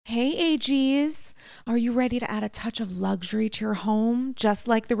Hey, AGs. Are you ready to add a touch of luxury to your home, just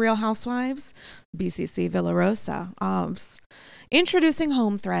like the Real Housewives? BCC Villa Rosa. Introducing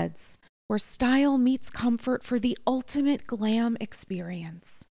Home Threads, where style meets comfort for the ultimate glam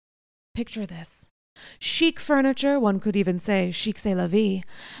experience. Picture this. Chic furniture, one could even say chic c'est la vie,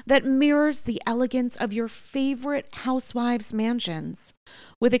 that mirrors the elegance of your favorite housewives' mansions.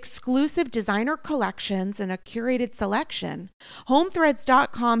 With exclusive designer collections and a curated selection,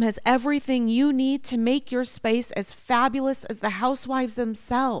 HomeThreads.com has everything you need to make your space as fabulous as the housewives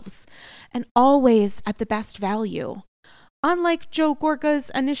themselves, and always at the best value. Unlike Joe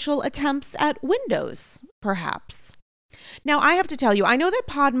Gorga's initial attempts at windows, perhaps. Now, I have to tell you, I know that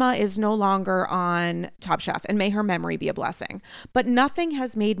Padma is no longer on Top Chef, and may her memory be a blessing, but nothing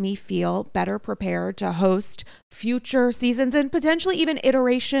has made me feel better prepared to host future seasons and potentially even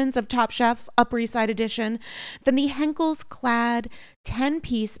iterations of Top Chef Upper East Side Edition than the Henkel's Clad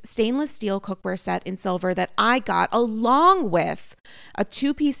 10-piece stainless steel cookware set in silver that I got, along with a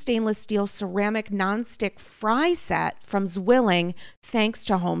 2-piece stainless steel ceramic nonstick fry set from Zwilling, thanks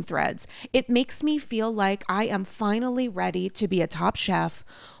to Home Threads. It makes me feel like I am finally ready to be a top chef,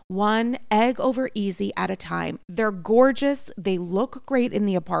 one egg over easy at a time. They're gorgeous. They look great in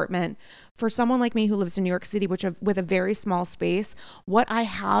the apartment. For someone like me who lives in New York City, with a very small space, what I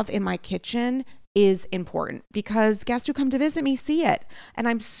have in my kitchen is important because guests who come to visit me see it. And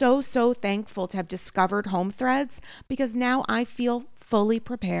I'm so thankful to have discovered Home Threads because now I feel fully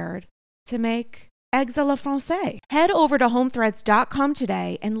prepared to make eggs a la française. Head over to HomeThreads.com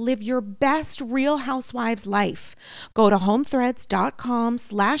today and live your best Real Housewives life. Go to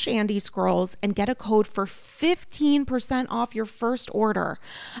HomeThreads.com/AndyScrolls and get a code for 15% off your first order.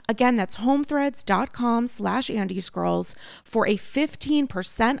 Again, that's HomeThreads.com/AndyScrolls for a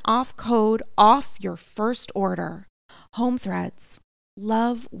 15% off code off your first order. Home Threads.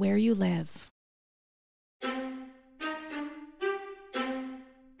 Love where you live.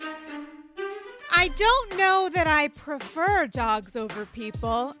 I don't know that I prefer dogs over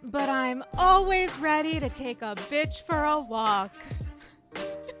people, but I'm always ready to take a bitch for a walk.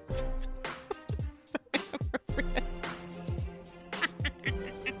 So inappropriate.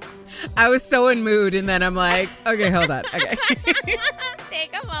 I was so in mood, and then I'm like, okay, hold on. Okay.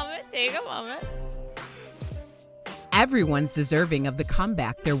 Take a moment. Everyone's deserving of the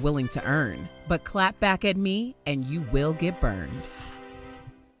comeback they're willing to earn, but clap back at me and you will get burned.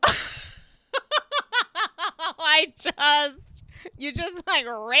 You just like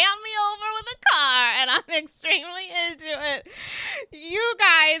ran me over with a car, and I'm extremely into it. You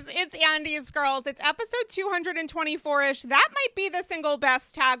guys, it's Andy's Girls. It's episode 224-ish. That might be the single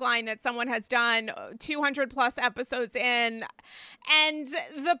best tagline that someone has done 200 plus episodes in. And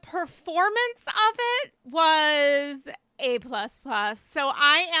the performance of it was A++. So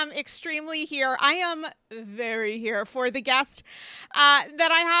I am extremely here. I am very here for the guest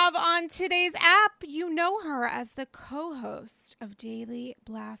that I have on today's app. You know her as the co-host of Daily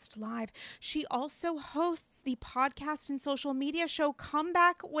Blast Live. She also hosts the podcast and social media show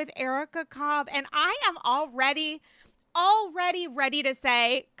Comeback with Erica Cobb. And I am already ready to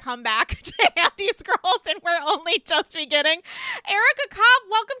say come back to Andy's Girls, and we're only just beginning. Erica Cobb,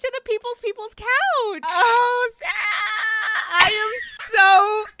 welcome to the People's Couch. Oh, I am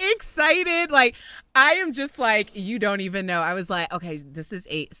so excited. Like, I am just like, you don't even know. I was like, okay, this is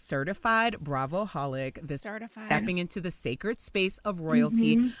a certified Bravo-holic. Stepping into the sacred space of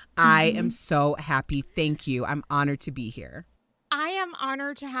royalty. I am so happy. Thank you. I'm honored to be here. I am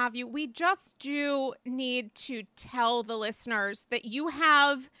honored to have you. We just do need to tell the listeners that you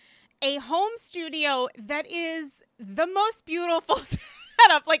have a home studio that is the most beautiful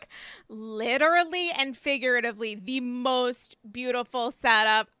setup, like literally and figuratively the most beautiful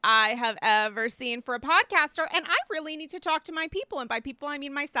setup I have ever seen for a podcaster. And I really need to talk to my people. And by people, I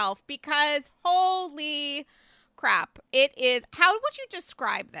mean myself, because holy crap, it is. How would you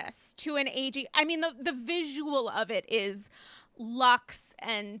describe this to an AG? I mean, the visual of it is luxe,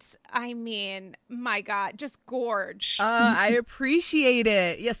 and I mean, my God, just gorge. I appreciate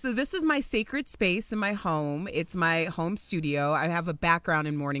it. Yes, so this is my sacred space in my home. It's my home studio. I have a background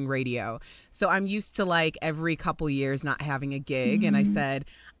in morning radio, so I'm used to like every couple years not having a gig, and I said,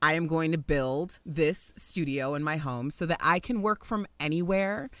 I am going to build this studio in my home so that I can work from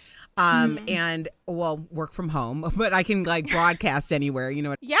anywhere. And work from home, but I can like broadcast anywhere, you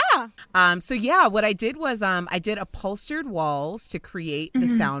know. Yeah. So yeah, what I did was, I did upholstered walls to create the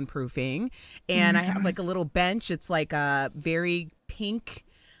soundproofing, and I have like a little bench. It's like a very pink,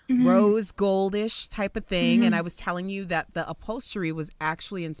 rose goldish type of thing. And I was telling you that the upholstery was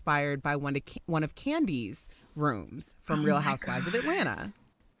actually inspired by one of Candy's rooms from Real Housewives of Atlanta.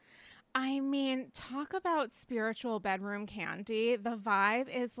 I mean, talk about spiritual bedroom candy. The vibe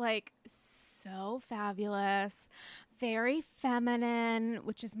is like so fabulous, very feminine,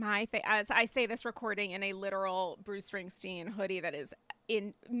 which is my thing. As I say this recording in a literal Bruce Springsteen hoodie that is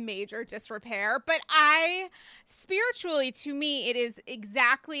in major disrepair, but spiritually, to me, it is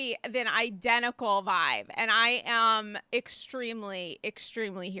exactly the identical vibe, and I am extremely,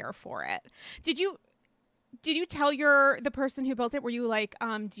 extremely here for it. Did you tell the person who built it? Were you like,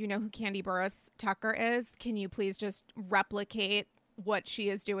 do you know who Candy Burris Tucker is? Can you please just replicate what she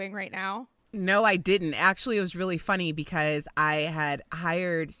is doing right now? No, I didn't. Actually, it was really funny because I had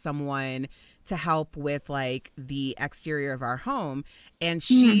hired someone to help with like the exterior of our home, and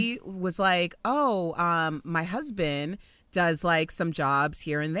she was like, "Oh, my husband does like some jobs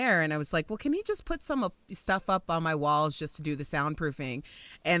here and there," and I was like, "Well, can he just put some stuff up on my walls just to do the soundproofing?"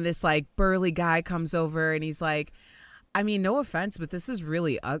 And this like burly guy comes over and he's like, "I mean, no offense, but this is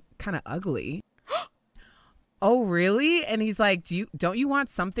really kind of ugly." "Oh, really?" And he's like, don't you want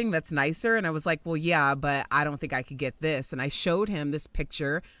something that's nicer? And I was like, "Well, yeah, but I don't think I could get this." And I showed him this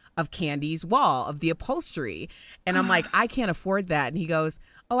picture of Candy's wall, of the upholstery. And I'm like, "I can't afford that." And he goes,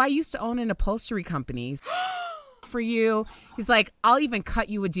 "Oh, I used to own an upholstery company for you." He's like, "I'll even cut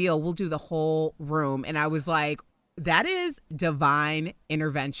you a deal. We'll do the whole room." And I was like, that is divine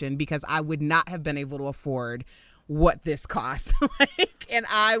intervention, because I would not have been able to afford what this costs. And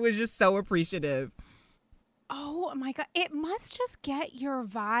I was just so appreciative. Oh my God. It must just get your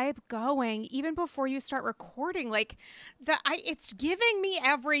vibe going even before you start recording. Like it's giving me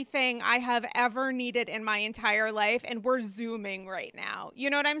everything I have ever needed in my entire life. And we're Zooming right now. You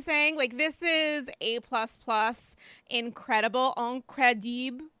know what I'm saying? Like this is A++, incredible,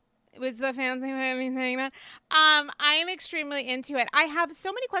 incredible. Was the fancy way of me saying that? I am extremely into it. I have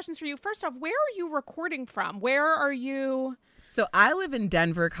so many questions for you. First off, where are you recording from? Where are you? So I live in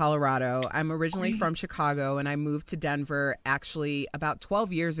Denver, Colorado. I'm originally from Chicago, and I moved to Denver actually about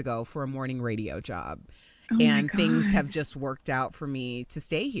 12 years ago for a morning radio job. And things have just worked out for me to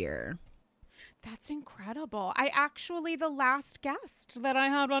stay here. That's incredible. The last guest that I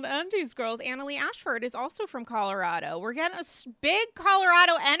had on Andy's Girls, Annalie Ashford, is also from Colorado. We're getting a big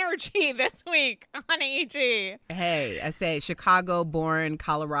Colorado energy this week on AG. Hey, I say Chicago born,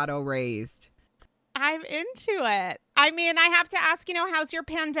 Colorado raised. I'm into it. I mean, I have to ask, how's your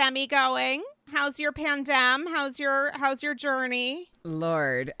pandemic going? How's your How's your journey?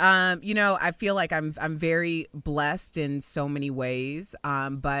 Lord, I feel like I'm very blessed in so many ways.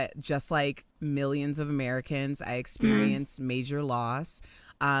 But just like millions of Americans, I experienced major loss.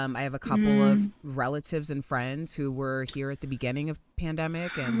 I have a couple of relatives and friends who were here at the beginning of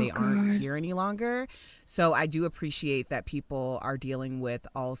pandemic, and they aren't here any longer. So I do appreciate that people are dealing with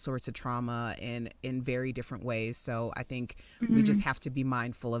all sorts of trauma in very different ways. So I think we just have to be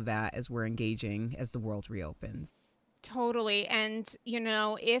mindful of that as we're engaging as the world reopens. Totally. And,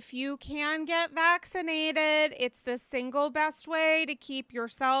 if you can get vaccinated, it's the single best way to keep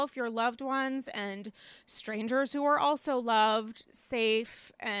yourself, your loved ones, and strangers who are also loved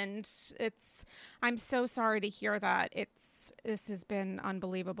safe. And I'm so sorry to hear that. This has been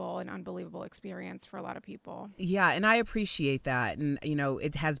an unbelievable experience for a lot of people. Yeah. And I appreciate that. And,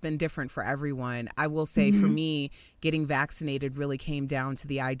 it has been different for everyone. I will say for me, getting vaccinated really came down to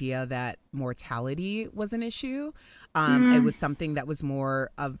the idea that mortality was an issue. It was something that was more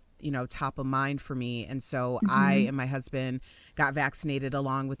of, top of mind for me. And so I and my husband got vaccinated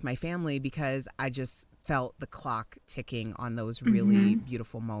along with my family because I just felt the clock ticking on those really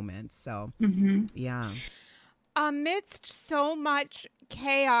beautiful moments. So, yeah. Amidst so much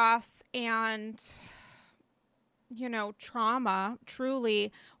chaos and, trauma,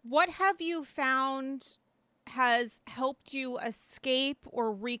 truly, what have you found has helped you escape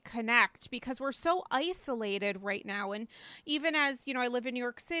or reconnect? Because we're so isolated right now. And even as, I live in New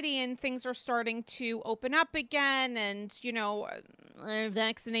York City and things are starting to open up again, and,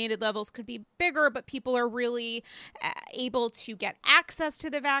 vaccinated levels could be bigger, but people are really able to get access to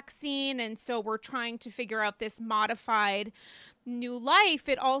the vaccine. And so we're trying to figure out this modified new life.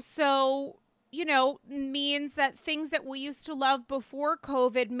 It also means that things that we used to love before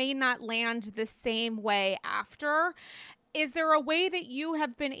COVID may not land the same way after. Is there a way that you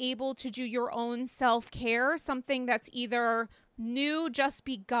have been able to do your own self-care, something that's either new, just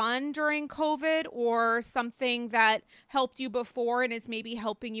begun during COVID, or something that helped you before and is maybe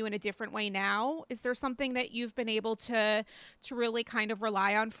helping you in a different way now? Is there something that you've been able to really kind of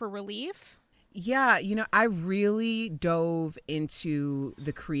rely on for relief? Yeah, I really dove into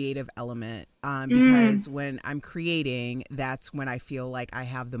the creative element because when I'm creating, that's when I feel like I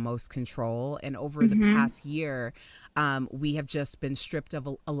have the most control. And over the past year, we have just been stripped of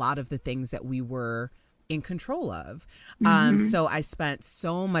a lot of the things that we were in control of. So I spent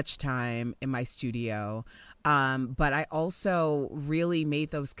so much time in my studio. But I also really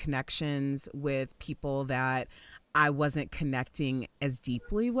made those connections with people that I wasn't connecting as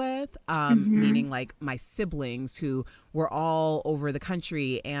deeply with, meaning like my siblings who were all over the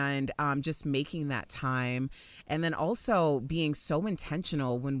country, and just making that time. And then also being so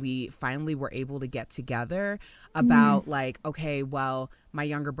intentional when we finally were able to get together about like, okay, well, my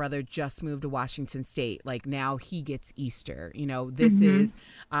younger brother just moved to Washington State. Like now he gets Easter, this is,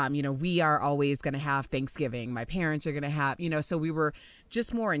 we are always going to have Thanksgiving. My parents are going to have, so we were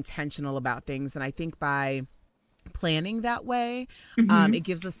just more intentional about things. And I think by planning that way, it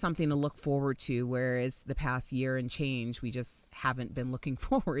gives us something to look forward to, whereas the past year and change, we just haven't been looking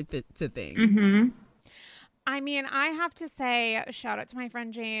forward to things. I mean, I have to say, shout out to my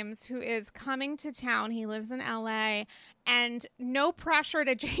friend James, who is coming to town. He lives in LA, and no pressure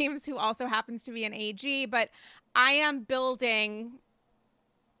to James, who also happens to be an AG, but I am building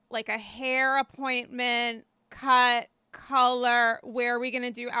like a hair appointment, cut, color, where are we going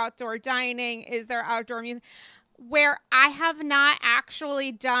to do outdoor dining? Is there outdoor music? Where I have not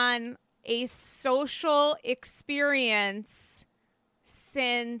actually done a social experience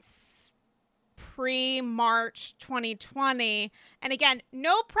since pre-March 2020. And again,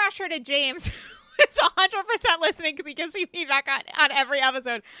 no pressure to James, who's 100% listening because he gives me feedback on every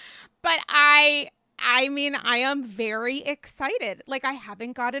episode. But I mean, I am very excited. Like, I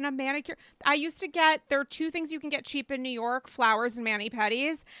haven't gotten a manicure. I used to there are two things you can get cheap in New York, flowers and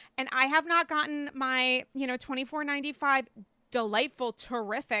mani-pedis. And I have not gotten my, $24.95 delightful,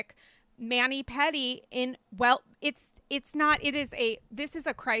 terrific mani-pedi in, well, this is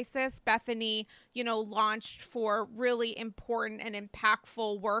a crisis Bethany, launched for really important and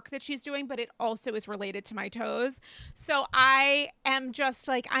impactful work that she's doing, but it also is related to my toes. So I am just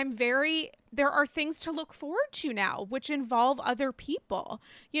like, there are things to look forward to now, which involve other people,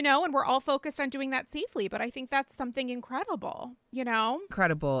 and we're all focused on doing that safely. But I think that's something incredible,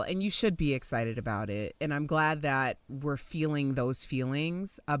 Incredible. And you should be excited about it. And I'm glad that we're feeling those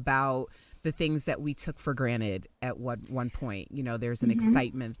feelings about the things that we took for granted at one point. There's an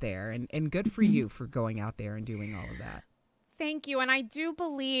excitement there, and good for you for going out there and doing all of that. Thank you. And I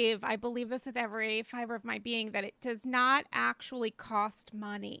believe this with every fiber of my being, that it does not actually cost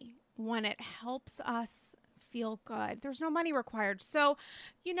money when it helps us feel good. There's no money required. So,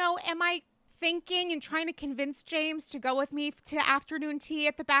 am I thinking and trying to convince James to go with me to afternoon tea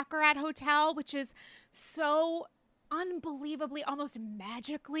at the Baccarat Hotel, which is so unbelievably, almost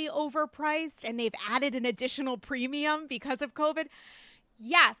magically overpriced, and they've added an additional premium because of COVID?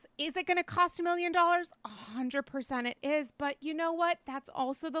 Yes. Is it going to cost $1 million? 100% it is. But you know what? That's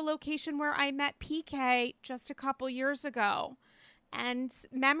also the location where I met PK just a couple years ago. And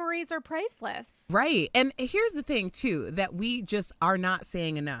memories are priceless. Right. And here's the thing, too, that we just are not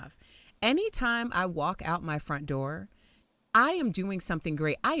saying enough. Anytime I walk out my front door, I am doing something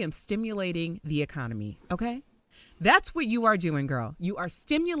great. I am stimulating the economy. Okay? That's what you are doing, girl. You are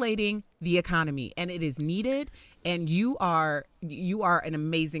stimulating the economy, and it is needed. And you are an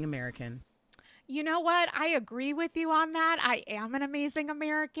amazing American. You know what? I agree with you on that. I am an amazing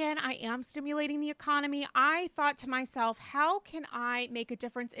American. I am stimulating the economy. I thought to myself, how can I make a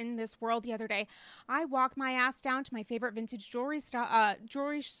difference in this world? The other day, I walked my ass down to my favorite vintage jewelry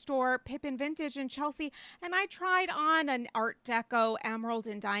store, Pippin Vintage in Chelsea, and I tried on an Art Deco emerald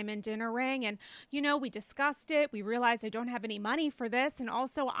and diamond dinner ring. And, we discussed it. We realized I don't have any money for this. And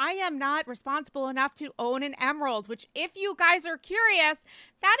also, I am not responsible enough to own an emerald, which, if you guys are curious,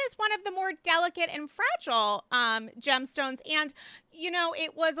 that is one of the more delicate and fragile gemstones. And,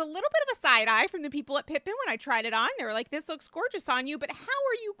 it was a little bit of a side eye from the people at Pippin when I tried it on. They were like, this looks gorgeous on you, but how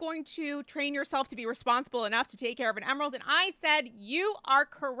are you going to train yourself to be responsible enough to take care of an emerald? And I said, you are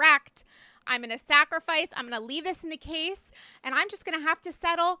correct. I'm going to sacrifice. I'm going to leave this in the case, and I'm just going to have to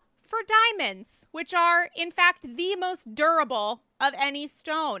settle for diamonds, which are, in fact, the most durable of any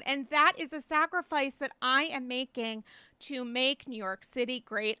stone. And that is a sacrifice that I am making to make New York City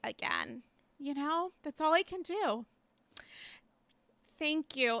great again. That's all I can do.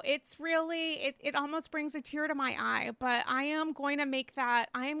 Thank you. It's really, it almost brings a tear to my eye, but I am going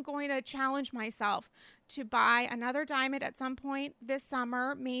to challenge myself to buy another diamond at some point this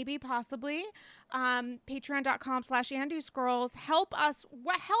summer, maybe, possibly. Patreon.com/AndyScrolls. Help us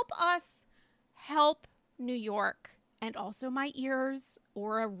help New York, and also my ears,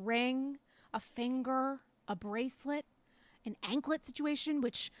 or a ring, a finger, a bracelet, an anklet situation,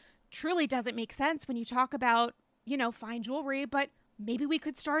 which truly doesn't make sense when you talk about, fine jewelry, but maybe we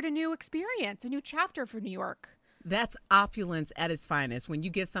could start a new experience, a new chapter for New York. That's opulence at its finest. When you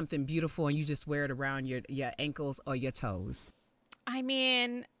get something beautiful and you just wear it around your ankles or your toes. I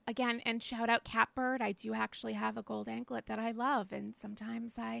mean, again, and shout out Catbird. I do actually have a gold anklet that I love, and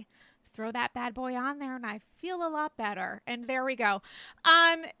sometimes I throw that bad boy on there and I feel a lot better. And there we go.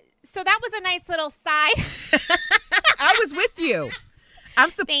 So that was a nice little side. I was with you.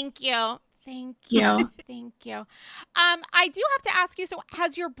 Thank you. Thank you. Thank you. I do have to ask you, so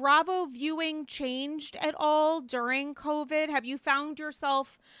has your Bravo viewing changed at all during COVID? Have you found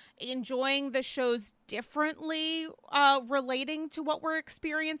yourself enjoying the shows differently relating to what we're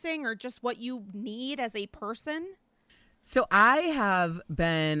experiencing or just what you need as a person? So I have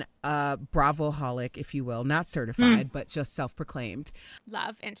been a Bravo-holic, if you will, not certified, but just self-proclaimed.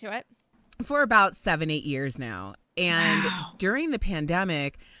 Love, into it. For about 7-8 years now. And during the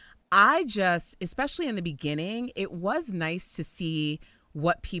pandemic, I just, especially in the beginning, it was nice to see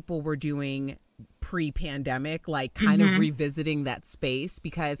what people were doing pre-pandemic, like kind of revisiting that space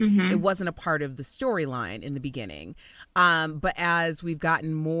because it wasn't a part of the storyline in the beginning. But as we've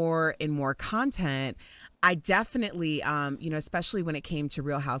gotten more and more content, I definitely, especially when it came to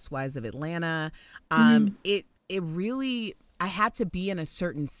Real Housewives of Atlanta, it really, I had to be in a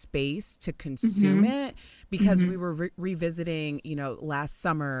certain space to consume it because we were revisiting, last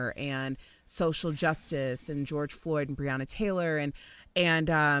summer and social justice and George Floyd and Breonna Taylor.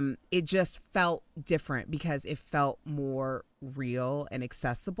 And it just felt different because it felt more real and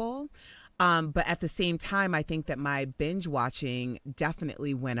accessible. But at the same time, I think that my binge watching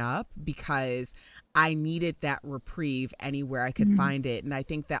definitely went up because I needed that reprieve anywhere I could find it. And I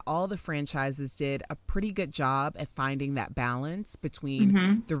think that all the franchises did a pretty good job at finding that balance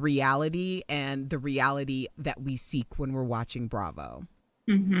between the reality and the reality that we seek when we're watching Bravo.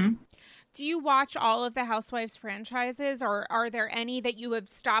 Do you watch all of the Housewives franchises, or are there any that you have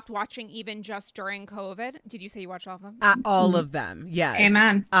stopped watching even just during COVID? Did you say you watched all of them? All of them, yes.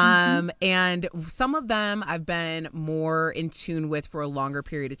 Amen. And some of them I've been more in tune with for a longer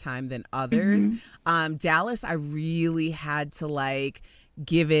period of time than others. Dallas, I really had to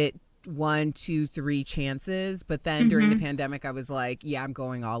give it 1, 2, 3 chances. But then during the pandemic, I was like, yeah, I'm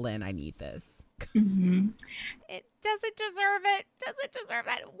going all in. I need this. Does it deserve it? Does it deserve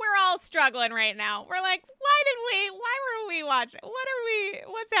it? We're all struggling right now. We're like, why were we watching?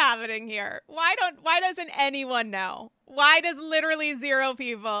 What's happening here? Why doesn't anyone know? Why does literally zero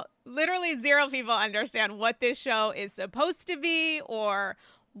people understand what this show is supposed to be, or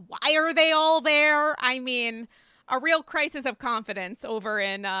why are they all there? I mean, a real crisis of confidence over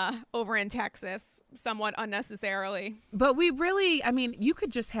in Texas, somewhat unnecessarily. But we really, you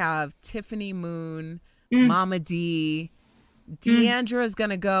could just have Tiffany Moon, Mama D, Deandra's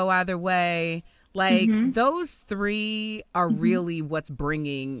gonna go either way. Those 3 are really what's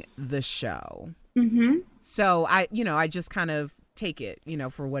bringing the show. So I just kind of take it,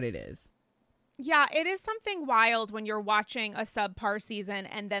 for what it is. Yeah, it is something wild when you're watching a subpar season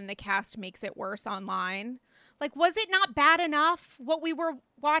and then the cast makes it worse online. Was it not bad enough what we were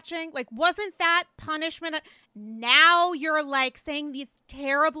watching? Wasn't that punishment? Now you're saying these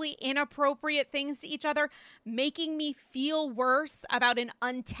terribly inappropriate things to each other, making me feel worse about an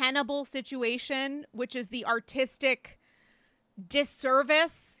untenable situation, which is the artistic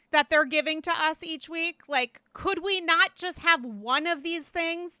disservice that they're giving to us each week. Could we not just have one of these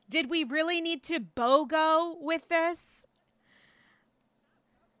things? Did we really need to BOGO with this?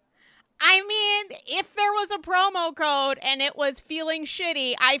 I mean, if there was a promo code and it was feeling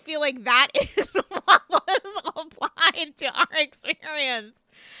shitty, I feel like that is what was applied to our experience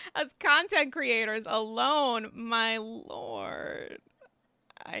as content creators alone. My Lord,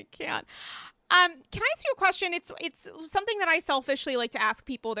 I can't. Can I ask you a question? It's something that I selfishly like to ask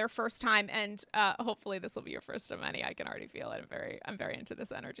people their first time, and hopefully this will be your first of many. I can already feel it. I'm very into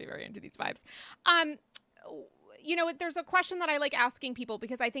this energy, very into these vibes. There's a question that I like asking people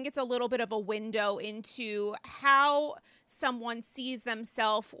because I think it's a little bit of a window into how someone sees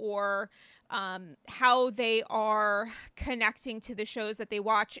themselves or how they are connecting to the shows that they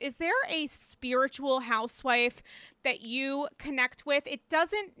watch. Is there a spiritual housewife that you connect with? It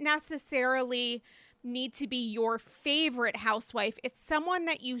doesn't necessarily need to be your favorite housewife. It's someone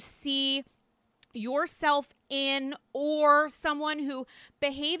that you see yourself in, or someone who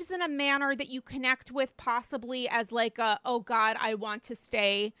behaves in a manner that you connect with, possibly as oh God, I want this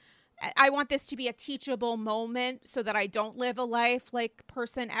to be a teachable moment so that I don't live a life like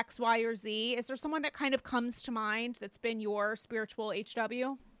person X, Y, or Z. Is there someone that kind of comes to mind that's been your spiritual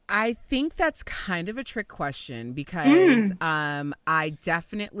HW? I think that's kind of a trick question because I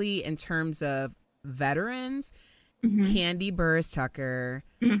definitely, in terms of veterans, Candy Burris Tucker,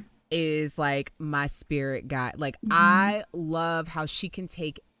 is like my spirit guide. Like I love how she can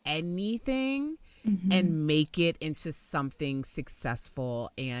take anything and make it into something successful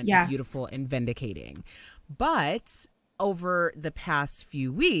and beautiful and vindicating. But over the past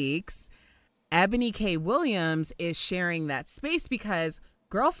few weeks, Ebony K. Williams is sharing that space because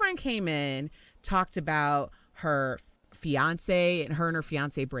Girlfriend came in, talked about her fiance and her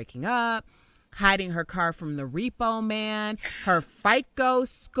fiance breaking up, hiding her car from the repo man, her FICO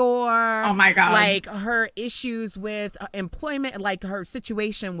score. Oh my God. Like her issues with employment, like her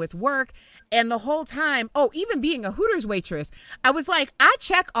situation with work. And the whole time, even being a Hooters waitress, I was like, I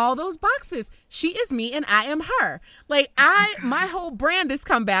check all those boxes. She is me and I am her. Like my whole brand has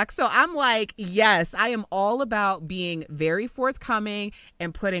come back. So I'm like, yes, I am all about being very forthcoming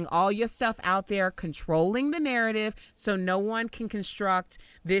and putting all your stuff out there, controlling the narrative so no one can construct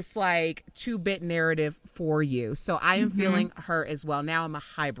this like 2-bit narrative for you. So I am feeling her as well. Now I'm a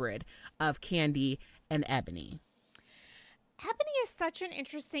hybrid of Kandi and Ebony. Ebony is such an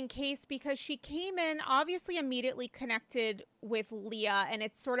interesting case because she came in obviously immediately connected with Leah, and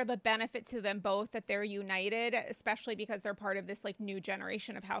it's sort of a benefit to them both that they're united, especially because they're part of this like new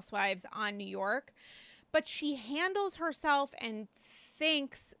generation of housewives on New York. But she handles herself and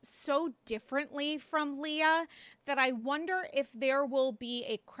thinks so differently from Leah that I wonder if there will be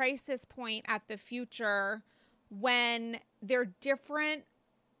a crisis point at the future when they're different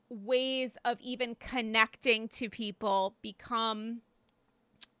ways of even connecting to people become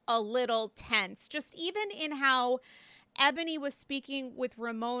a little tense. Just even in how Ebony was speaking with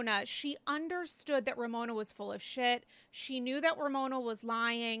Ramona, she understood that Ramona was full of shit. She knew that Ramona was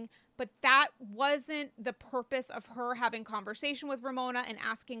lying, but that wasn't the purpose of her having conversation with Ramona and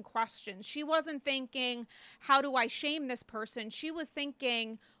asking questions. She wasn't thinking, how do I shame this person? She was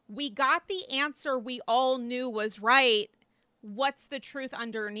thinking, we got the answer we all knew was right. What's the truth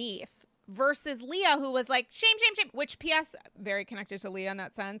underneath? Versus Leah, who was like, shame, shame, shame, which PS, very connected to Leah in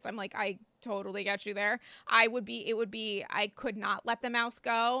that sense. I'm like, I totally get you there. I could not let the mouse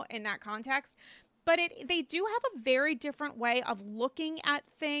go in that context. But they do have a very different way of looking at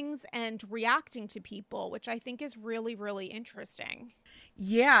things and reacting to people, which I think is really, really interesting.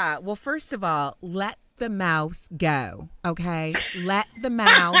 Yeah. Well, first of all, let the mouse go. Okay. Let the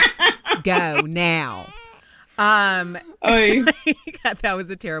mouse go now. That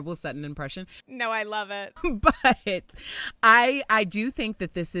was a terrible Sutton impression. No, I love it. But I do think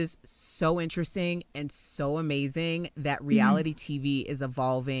that this is so interesting and so amazing that reality TV is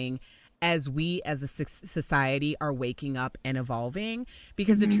evolving as we as a society are waking up and evolving,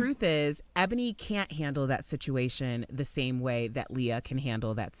 because the truth is Ebony can't handle that situation the same way that Leah can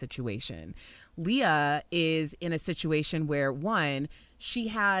handle that situation. Leah is in a situation where, one, she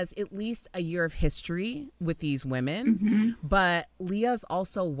has at least a year of history with these women, but Leah's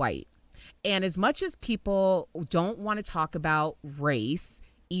also white. And as much as people don't want to talk about race,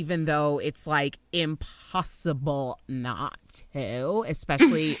 even though it's like impossible not to,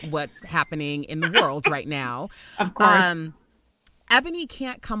 especially what's happening in the world right now. Of course. Ebony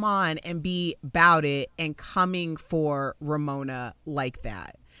can't come on and be about it and coming for Ramona like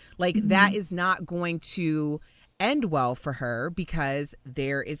that. Like that is not going to end well for her, because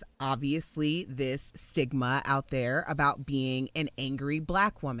there is obviously this stigma out there about being an angry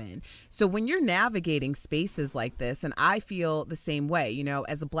Black woman. So when you're navigating spaces like this, and I feel the same way, you know,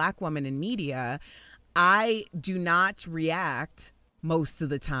 as a Black woman in media, I do not react most of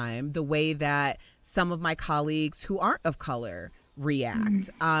the time the way that some of my colleagues who aren't of color react.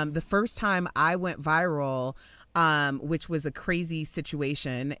 The first time I went viral, which was a crazy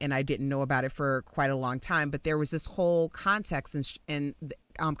situation, and I didn't know about it for quite a long time, but there was this whole context and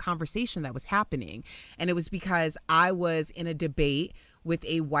conversation that was happening. And it was because I was in a debate with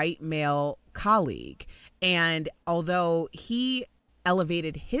a white male colleague. And although he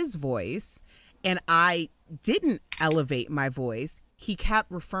elevated his voice and I didn't elevate my voice, he kept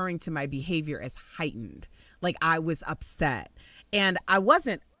referring to my behavior as heightened. Like I was upset. And I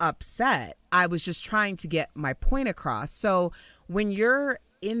wasn't upset. I was just trying to get my point across. So when you're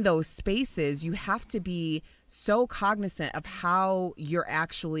in those spaces, you have to be so cognizant of how you're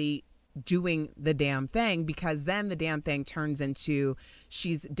actually doing the damn thing, because then the damn thing turns into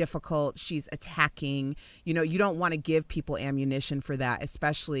she's difficult, she's attacking. You know, you don't want to give people ammunition for that,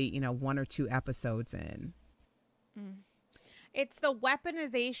 especially, you know, 1 or 2 episodes in. It's the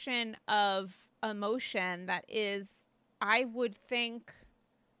weaponization of emotion that is, I would think,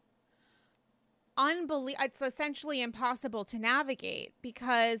 it's essentially impossible to navigate,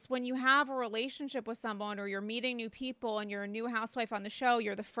 because when you have a relationship with someone or you're meeting new people and you're a new housewife on the show,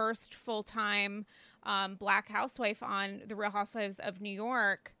 you're the first full-time Black housewife on The Real Housewives of New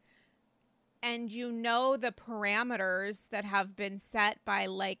York, and you know the parameters that have been set by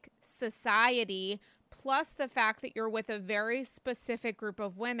like society, plus the fact that you're with a very specific group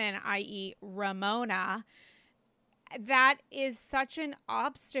of women, i.e. Ramona, that is such an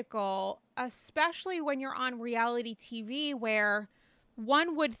obstacle, especially when you're on reality TV, where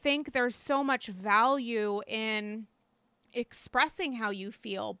one would think there's so much value in expressing how you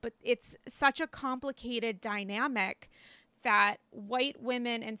feel, but it's such a complicated dynamic that white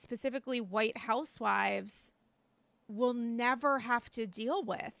women, and specifically white housewives, will never have to deal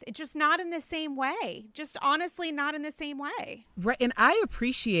with. It's just not in the same way. Just honestly not in the same way. Right. And I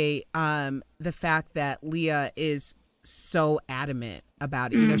appreciate the fact that Leah is so adamant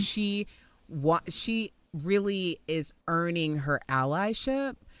about it. You know, she really is earning her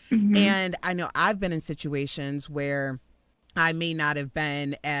allyship. And I know I've been in situations where I may not have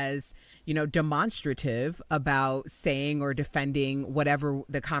been as, you know, demonstrative about saying or defending whatever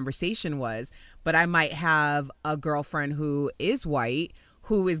the conversation was, but I might have a girlfriend who is white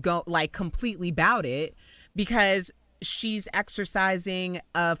who is completely about it because she's exercising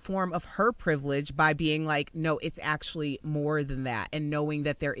a form of her privilege by being like, no, it's actually more than that, and knowing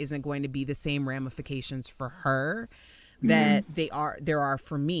that there isn't going to be the same ramifications for her that there are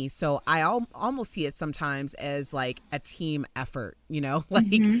for me. So I almost see it sometimes as like a team effort, you know, like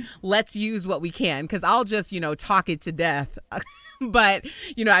let's use what we can, because I'll just, you know, talk it to death. But,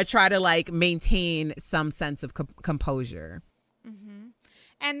 you know, I try to like maintain some sense of composure.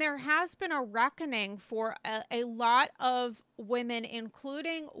 And there has been a reckoning for a lot of women,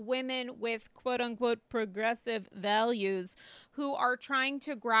 including women with quote unquote progressive values, who are trying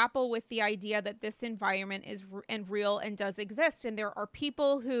to grapple with the idea that this environment is real and does exist. And there are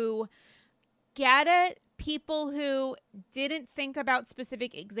people who get it, people who didn't think about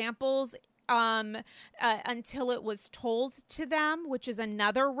specific examples until it was told to them, which is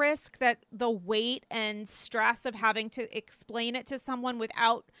another risk, that the weight and stress of having to explain it to someone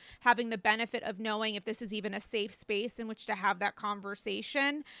without having the benefit of knowing if this is even a safe space in which to have that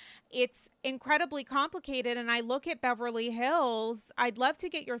conversation. It's incredibly complicated. And I look at Beverly Hills. I'd love to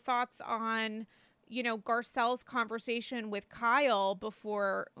get your thoughts on, you know, Garcelle's conversation with Kyle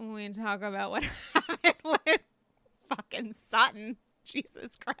before we talk about what happened with fucking Sutton.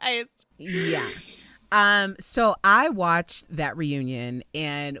 Jesus Christ. Yeah. So I watched that reunion,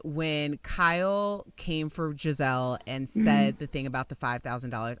 and when Kyle came for Giselle and said the thing about the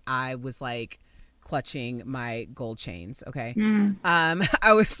 $5,000, I was like clutching my gold chains. Okay.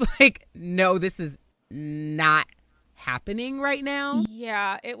 I was like, no, this is not happening right now.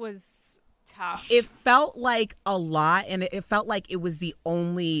 Yeah, it was tough. It felt like a lot, and it felt like it was the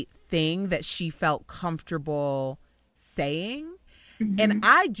only thing that she felt comfortable saying. And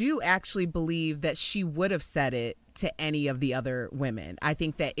I do actually believe that she would have said it to any of the other women. I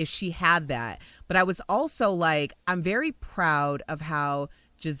think that if she had that. But I was also like, I'm very proud of how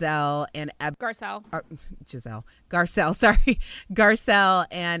Garcelle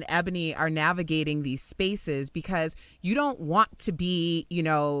and Ebony are navigating these spaces, because you don't want to be, you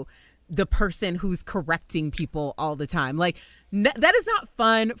know, the person who's correcting people all the time. Like, that is not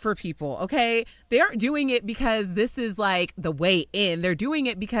fun for people, okay? They aren't doing it because this is like the way in. They're doing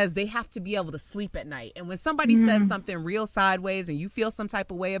it because they have to be able to sleep at night. And when somebody says something real sideways and you feel some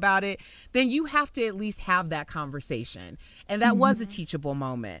type of way about it, then you have to at least have that conversation. And that was a teachable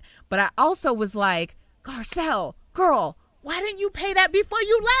moment. But I also was like, Garcelle, girl, why didn't you pay that before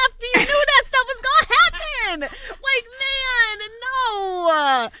you left? You knew that stuff was going to happen. Like, man,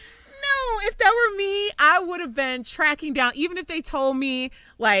 no. No, if that were me, I would have been tracking down, even if they told me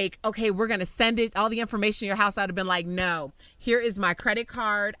like, okay, we're going to send it, all the information to your house. I'd have been like, no, here is my credit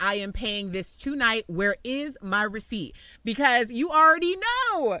card. I am paying this tonight. Where is my receipt? Because you already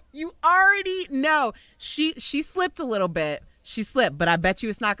know. She slipped a little bit. She slipped, but I bet you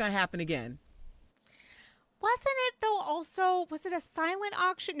it's not going to happen again. Wasn't it though also, was it a silent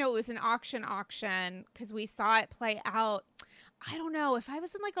auction? No, it was an auction because we saw it play out. I don't know, if I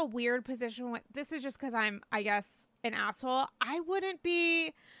was in like a weird position, this is just because I'm, I guess, an asshole, I wouldn't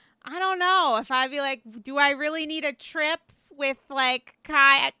be, I don't know, if I'd be like, do I really need a trip with like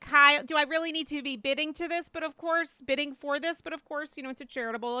Kyle? Do I really need to be bidding for this? But of course, you know, it's a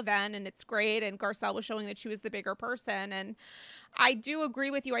charitable event and it's great. And Garcelle was showing that she was the bigger person. And I do agree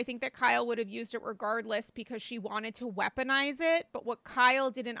with you. I think that Kyle would have used it regardless because she wanted to weaponize it. But what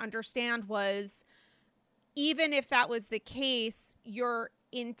Kyle didn't understand was, even if that was the case, your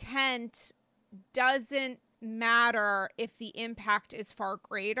intent doesn't matter if the impact is far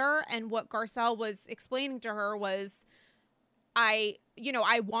greater. And what Garcelle was explaining to her was, I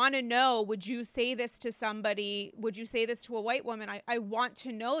want to know, would you say this to somebody? Would you say this to a white woman? I want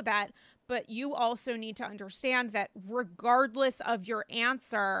to know that. But you also need to understand that regardless of your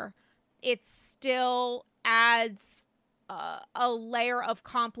answer, it still adds a layer of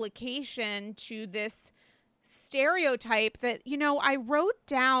complication to this stereotype that, I wrote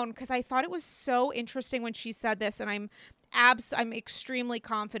down because I thought it was so interesting when she said this, and I'm extremely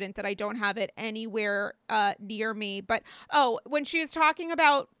confident that I don't have it anywhere near me. But when she was talking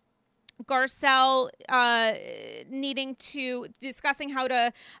about Garcelle discussing how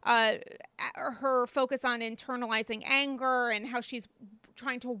to her focus on internalizing anger and how she's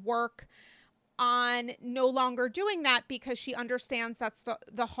trying to work on no longer doing that because she understands that's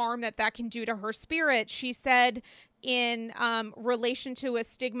the harm that can do to her spirit. She said in relation to a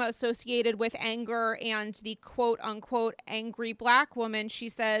stigma associated with anger and the quote unquote angry Black woman, she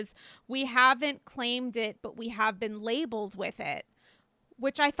says, "We haven't claimed it, but we have been labeled with it,"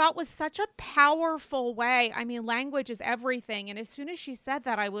 which I thought was such a powerful way. I mean, language is everything. And as soon as she said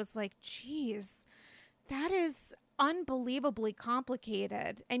that, I was like, geez, that is unbelievably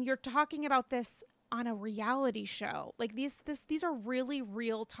complicated. And you're talking about this on a reality show. Like these are really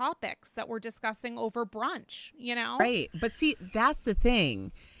real topics that we're discussing over brunch, Right. But see, that's the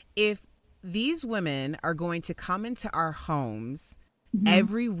thing. If these women are going to come into our homes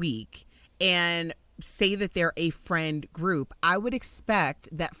every week and say that they're a friend group, I would expect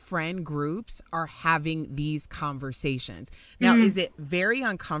that friend groups are having these conversations. Now, is it very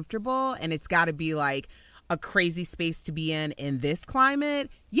uncomfortable and it's got to be like a crazy space to be in this climate?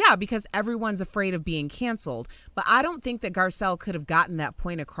 Yeah, because everyone's afraid of being canceled. But I don't think that Garcelle could have gotten that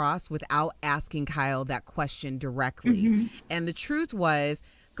point across without asking Kyle that question directly. And the truth was,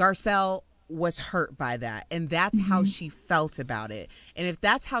 Garcelle was hurt by that. And that's how she felt about it. And if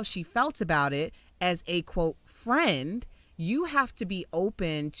that's how she felt about it as a quote friend, you have to be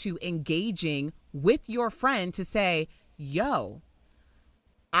open to engaging with your friend to say, yo,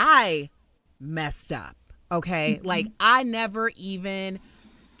 I messed up. Okay. Like I never even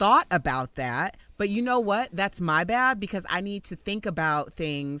thought about that, but you know what? That's my bad because I need to think about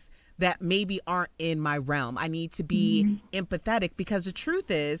things that maybe aren't in my realm. I need to be empathetic because the truth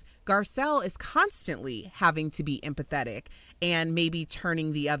is Garcelle is constantly having to be empathetic and maybe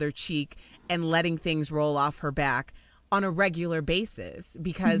turning the other cheek and letting things roll off her back on a regular basis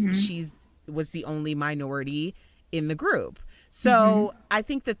because she's was the only minority in the group. So I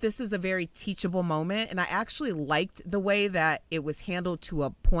think that this is a very teachable moment. And I actually liked the way that it was handled to a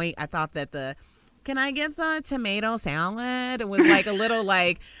point. I thought that can I get the tomato salad? It was like a little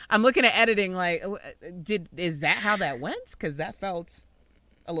like, I'm looking at editing like, is that how that went? Because that felt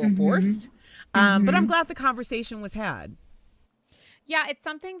a little forced. But I'm glad the conversation was had. Yeah, it's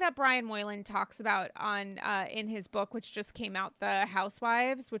something that Brian Moylan talks about on in his book, which just came out, The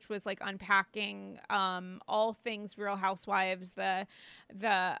Housewives, which was like unpacking all things Real Housewives, the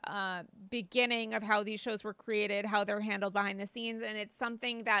beginning of how these shows were created, how they're handled behind the scenes. And it's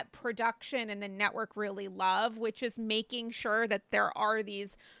something that production and the network really love, which is making sure that there are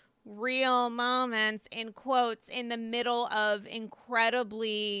these real moments in quotes in the middle of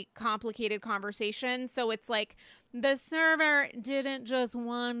incredibly complicated conversations. So it's like the server didn't just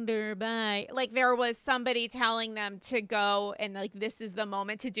wander by, like there was somebody telling them to go and like this is the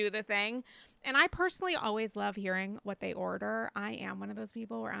moment to do the thing. And I personally always love hearing what they order. I am one of those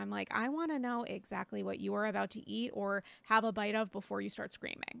people where I'm like, I want to know exactly what you are about to eat or have a bite of before you start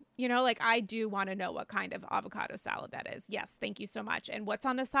screaming. Like I do want to know what kind of avocado salad that is. Yes, thank you so much. And what's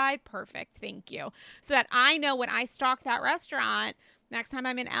on the side? Perfect. Thank you. So that I know when I stalk that restaurant, next time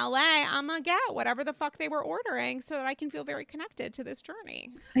I'm in LA, I'm going to get whatever the fuck they were ordering so that I can feel very connected to this journey.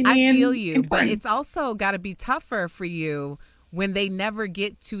 I feel you, but it's also got to be tougher for you when they never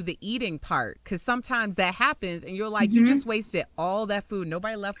get to the eating part, because sometimes that happens and you're like, you just wasted all that food.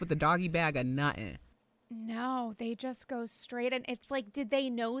 Nobody left with a doggy bag of nothing. No, they just go straight. And it's like, did they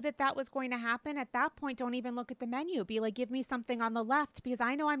know that was going to happen? At that point, don't even look at the menu. Be like, give me something on the left because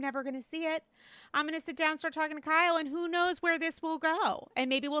I know I'm never going to see it. I'm going to sit down, start talking to Kyle, and who knows where this will go. And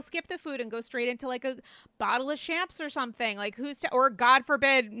maybe we'll skip the food and go straight into like a bottle of champs or something. Like or God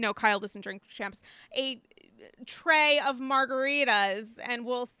forbid, no, Kyle doesn't drink champs. A tray of margaritas, and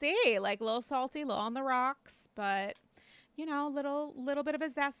we'll see, like a little salty, a little on the rocks, but little bit of a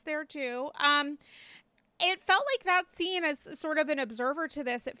zest there too. It felt like that scene, as sort of an observer to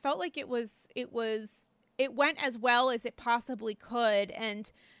this, it felt like it went as well as it possibly could.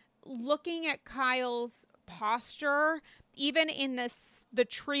 And looking at Kyle's posture, even in the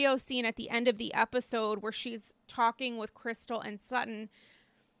trio scene at the end of the episode where she's talking with Crystal and Sutton,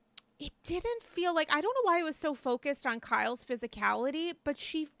 it didn't feel like, I don't know why it was so focused on Kyle's physicality, but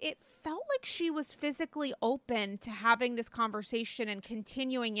it felt like she was physically open to having this conversation and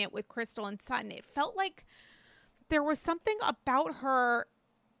continuing it with Crystal and Sutton. It felt like there was something about her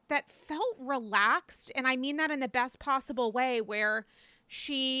that felt relaxed, and I mean that in the best possible way, where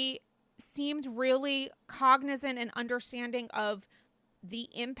she seemed really cognizant and understanding of the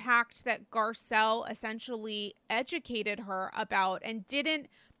impact that Garcelle essentially educated her about, and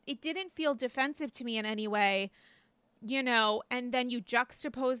it didn't feel defensive to me in any way, you know. And then you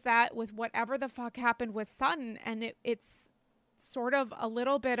juxtapose that with whatever the fuck happened with Sutton, and it's sort of a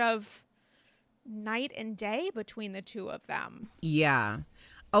little bit of night and day between the two of them. Yeah.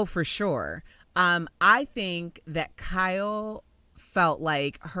 Oh, for sure. I think that Kyle felt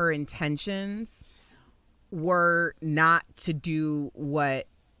like her intentions were not to do what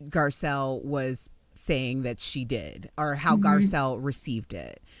Garcelle was saying that she did, or how Garcelle received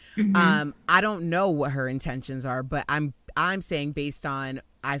it. I don't know what her intentions are, but I'm saying, based on,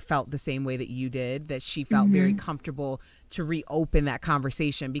 I felt the same way that you did, that she felt very comfortable to reopen that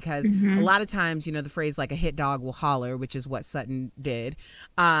conversation, because a lot of times, you know, the phrase like a hit dog will holler, which is what Sutton did.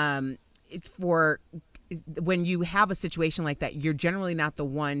 When you have a situation like that, you're generally not the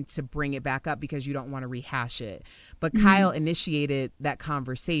one to bring it back up because you don't want to rehash it. But Kyle initiated that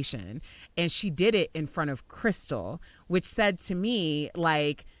conversation, and she did it in front of Crystal, which said to me,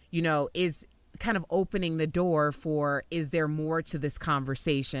 like, you know, is kind of opening the door for, is there more to this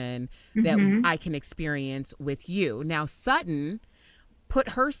conversation that I can experience with you? Now, Sutton put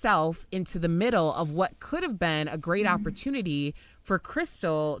herself into the middle of what could have been a great opportunity for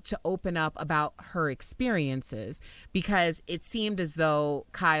Crystal to open up about her experiences, because it seemed as though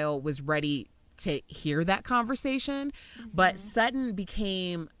Kyle was ready to hear that conversation. But Sutton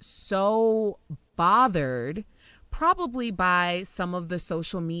became so bothered, probably by some of the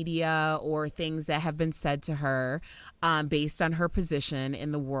social media or things that have been said to her based on her position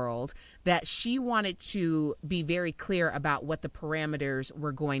in the world, that she wanted to be very clear about what the parameters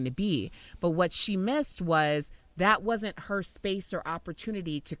were going to be. But what she missed was that wasn't her space or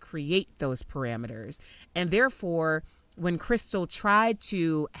opportunity to create those parameters. And therefore, when Crystal tried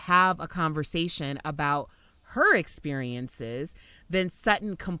to have a conversation about her experiences, then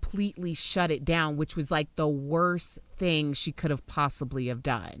Sutton completely shut it down, which was like the worst thing she could have possibly have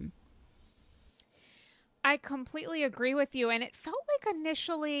done. I completely agree with you. And it felt like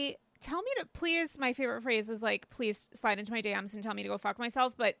initially, tell me to please, my favorite phrase is like, please slide into my DMs and tell me to go fuck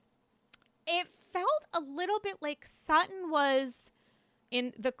myself. But it felt a little bit like Sutton was,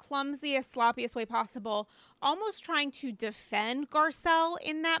 in the clumsiest, sloppiest way possible, almost trying to defend Garcelle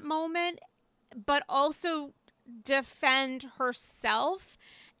in that moment, but also defend herself.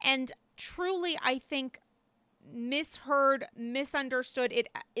 And truly, I think, misheard, misunderstood,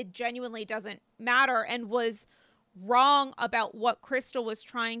 it genuinely doesn't matter, and was wrong about what Crystal was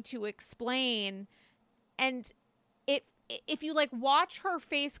trying to explain. And if you like watch her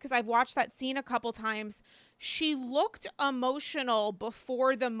face, because I've watched that scene a couple times, she looked emotional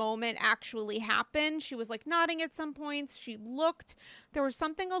before the moment actually happened. She was like nodding at some points. There was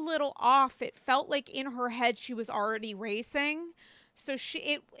something a little off. It felt like in her head she was already racing. So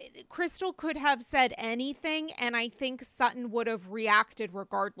Crystal could have said anything, and I think Sutton would have reacted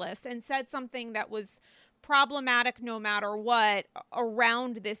regardless and said something that was problematic no matter what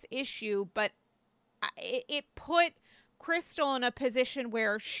around this issue. But it put Crystal in a position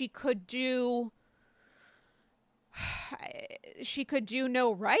where she could do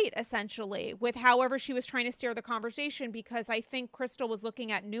no right, essentially, with however she was trying to steer the conversation, because I think Crystal was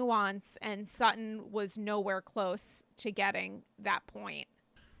looking at nuance and Sutton was nowhere close to getting that point.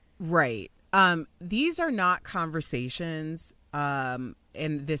 Right. These are not conversations, and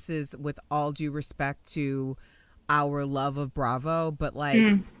this is with all due respect to our love of Bravo, but like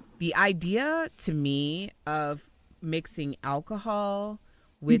the idea to me of mixing alcohol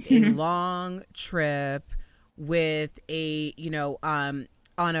with a long trip, with a, you know,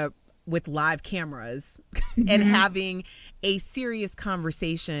 with live cameras and having a serious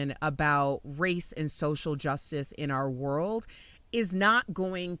conversation about race and social justice in our world is not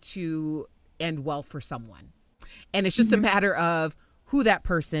going to end well for someone. And it's just a matter of who that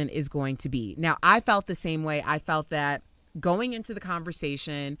person is going to be. Now, I felt the same way. I felt that going into the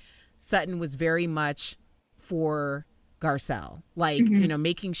conversation, Sutton was very much for Garcelle, like, you know,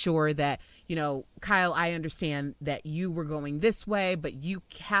 making sure that, you know, Kyle, I understand that you were going this way, but you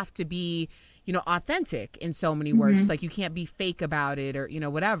have to be, you know, authentic in so many words. Like, you can't be fake about it, or, you know,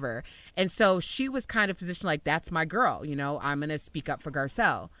 whatever. And so she was kind of positioned like, that's my girl, you know, I'm going to speak up for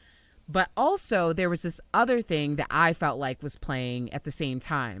Garcelle. But also there was this other thing that I felt like was playing at the same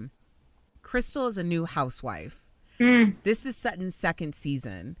time, Crystal is a new housewife. Mm. This is Sutton's second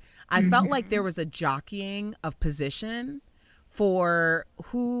season. I felt like there was a jockeying of position for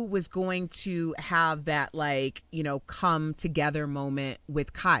who was going to have that, like, you know, come together moment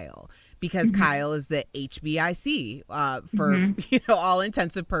with Kyle, because Kyle is the HBIC for, you know, all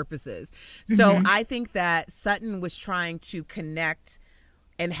intensive purposes. So I think that Sutton was trying to connect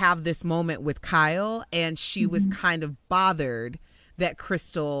and have this moment with Kyle, and she was kind of bothered that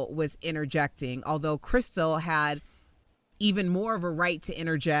Crystal was interjecting, although Crystal had even more of a right to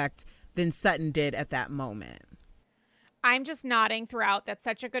interject than Sutton did at that moment. I'm just nodding throughout. That's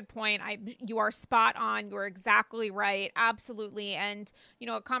such a good point. You are spot on. You're exactly right. Absolutely. And, you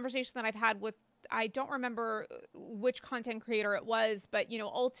know, a conversation that I've had with, I don't remember which content creator it was, but, you know,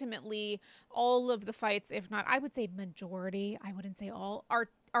 ultimately all of the fights, if not, I would say majority, I wouldn't say all,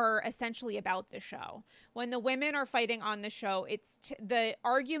 are essentially about the show. When the women are fighting on the show, it's the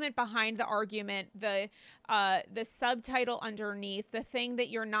argument behind the argument, the subtitle underneath, the thing that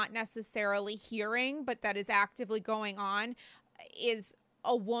you're not necessarily hearing, but that is actively going on, is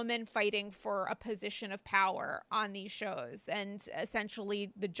a woman fighting for a position of power on these shows, and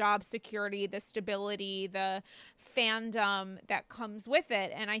essentially the job security, the stability, the fandom that comes with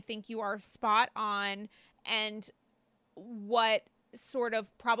it. And I think you are spot on. And what sort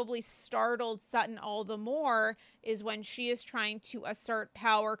of probably startled Sutton all the more is when she is trying to assert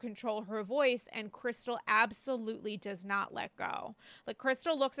power, control her voice, and Crystal absolutely does not let go. Like,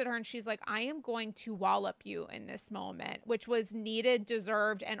 Crystal looks at her and she's like, I am going to wallop you in this moment, which was needed,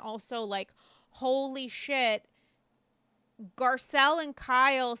 deserved, and also like, holy shit, Garcelle and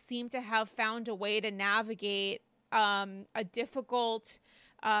Kyle seem to have found a way to navigate a difficult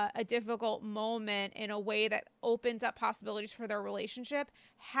moment in a way that opens up possibilities for their relationship.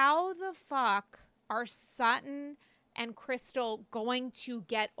 How the fuck are Sutton and Crystal going to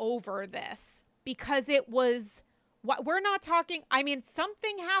get over this? Because it was, what we're not talking, I mean,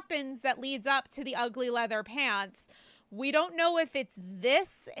 something happens that leads up to the ugly leather pants. We don't know if it's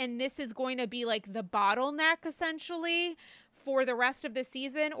this, and this is going to be like the bottleneck essentially for the rest of the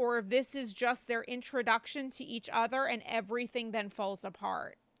season, or if this is just their introduction to each other and everything then falls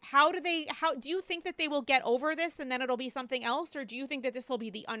apart. How do you think that they will get over this and then it'll be something else, or do you think that this will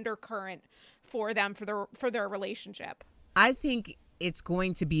be the undercurrent for them for their relationship? I think it's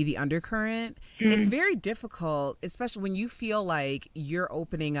going to be the undercurrent. It's very difficult, especially when you feel like you're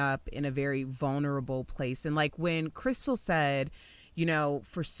opening up in a very vulnerable place. And like when Crystal said, you know,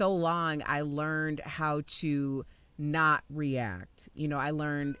 for so long I learned how to not react. You know, I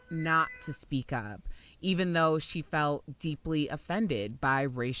learned not to speak up, even though she felt deeply offended by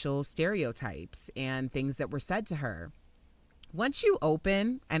racial stereotypes and things that were said to her. Once you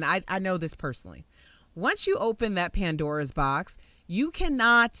open, and I know this personally, once you open that Pandora's box, you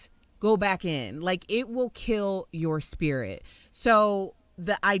cannot go back in. Like, it will kill your spirit. So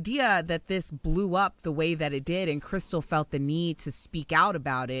the idea that this blew up the way that it did, and Crystal felt the need to speak out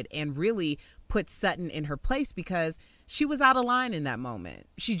about it and really put Sutton in her place, because she was out of line in that moment.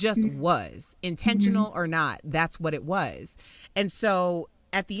 She just was, intentional or not. That's what it was. And so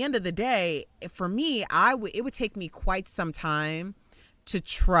at the end of the day, for me, it would take me quite some time to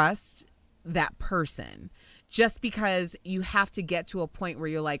trust that person, just because you have to get to a point where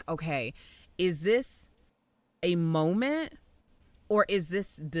you're like, okay, is this a moment, or is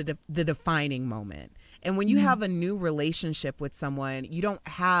this the defining moment? And when you have a new relationship with someone, you don't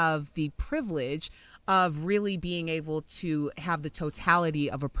have the privilege of really being able to have the totality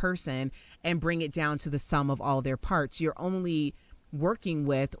of a person and bring it down to the sum of all their parts. You're only working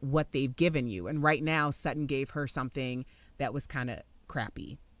with what they've given you. And right now, Sutton gave her something that was kind of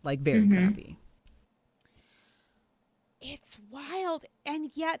crappy, like very crappy. It's wild. And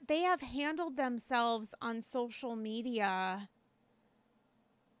yet they have handled themselves on social media,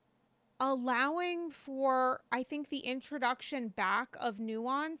 allowing for, I think, the introduction back of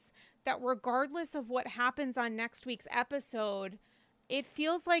nuance, that regardless of what happens on next week's episode, it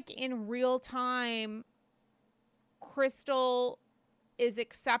feels like in real time, Crystal is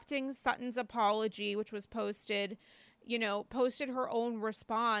accepting Sutton's apology, which was posted her own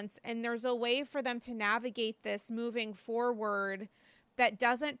response. And there's a way for them to navigate this moving forward that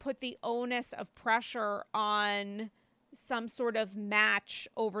doesn't put the onus of pressure on some sort of match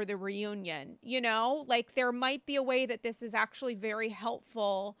over the reunion. You know, like, there might be a way that this is actually very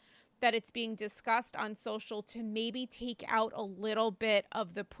helpful, that it's being discussed on social, to maybe take out a little bit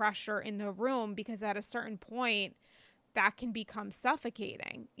of the pressure in the room, because at a certain point that can become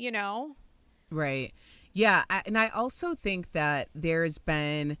suffocating, you know? Right. Yeah. And I also think that there's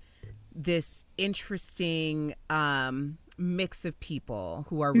been this interesting mix of people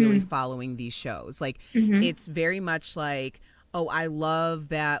who are really following these shows. Like, it's very much like, oh, I love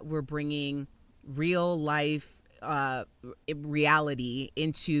that we're bringing real life reality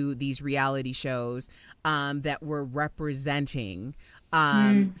into these reality shows, that we're representing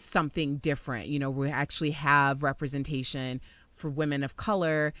something different. You know, we actually have representation for women of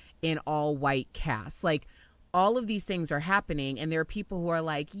color in all white casts. Like, all of these things are happening, and there are people who are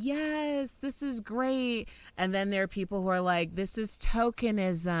like, yes, this is great. And then there are people who are like, this is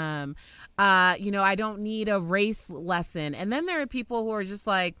tokenism. You know, I don't need a race lesson. And then there are people who are just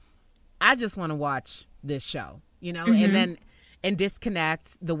like, I just want to watch this show, you know, and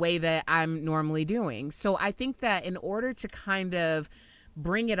disconnect the way that I'm normally doing. So I think that in order to kind of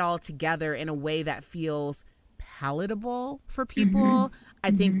bring it all together in a way that feels palatable for people,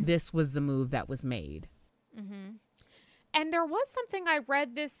 I think this was the move that was made. And there was something I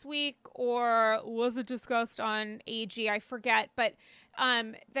read this week, or was it discussed on AG? I forget, but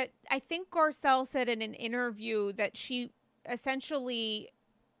that I think Garcelle said in an interview that she essentially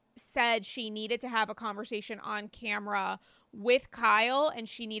said she needed to have a conversation on camera with Kyle, and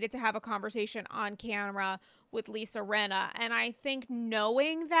she needed to have a conversation on camera with Lisa Rinna. And I think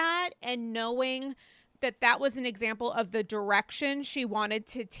knowing that, and knowing that that was an example of the direction she wanted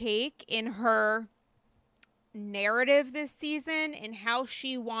to take in her narrative this season, and how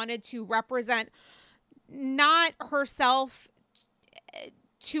she wanted to represent not herself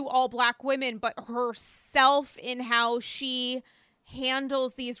to all Black women, but herself in how she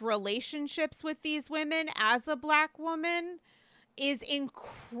handles these relationships with these women as a Black woman, is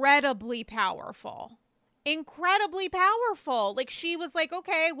incredibly powerful. Incredibly powerful. Like, she was like,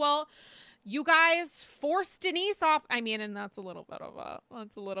 okay, well, you guys forced Denise off. I mean, and that's a little bit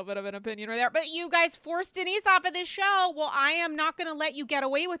of an opinion right there, but you guys forced Denise off of this show. Well, I am not going to let you get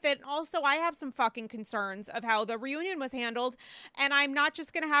away with it. And also, I have some fucking concerns of how the reunion was handled. And I'm not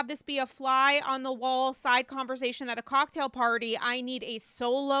just going to have this be a fly on the wall side conversation at a cocktail party. I need a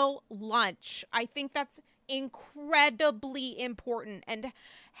solo lunch. I think that's incredibly important, and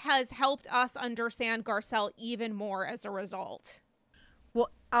has helped us understand Garcelle even more as a result. Well,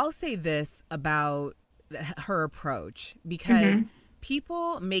 I'll say this about her approach, because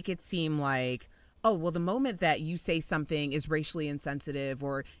people make it seem like, oh, well, the moment that you say something is racially insensitive,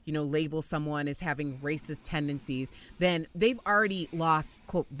 or, you know, label someone as having racist tendencies, then they've already lost,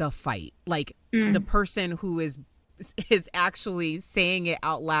 quote, the fight. Like, the person who is actually saying it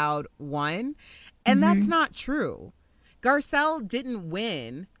out loud won. And that's not true. Garcelle didn't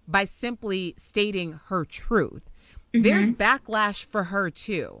win by simply stating her truth. There's backlash for her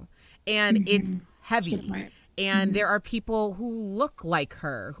too, and it's heavy. And there are people who look like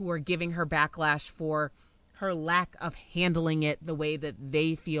her who are giving her backlash for her lack of handling it the way that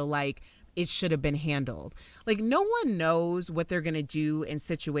they feel like it should have been handled. Like, no one knows what they're going to do in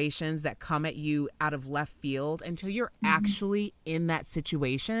situations that come at you out of left field until you're actually in that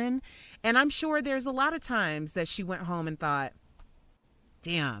situation. And I'm sure there's a lot of times that she went home and thought,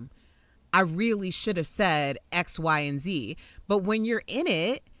 damn, I really should have said X, Y, and Z. But when you're in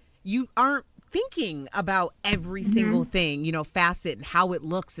it, you aren't thinking about every single thing, you know, facet, and how it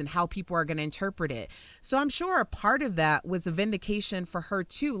looks and how people are going to interpret it. So I'm sure a part of that was a vindication for her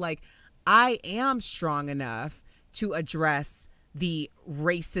too. Like, I am strong enough to address the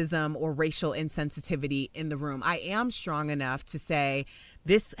racism or racial insensitivity in the room. I am strong enough to say,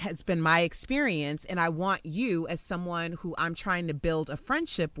 this has been my experience, and I want you, as someone who I'm trying to build a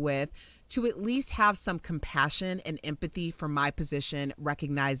friendship with, to at least have some compassion and empathy for my position,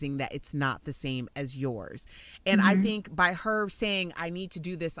 recognizing that it's not the same as yours. And I think by her saying, I need to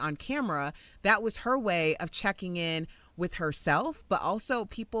do this on camera, that was her way of checking in with herself, but also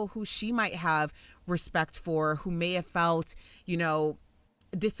people who she might have respect for, who may have felt, you know,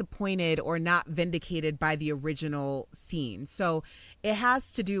 disappointed or not vindicated by the original scene. So it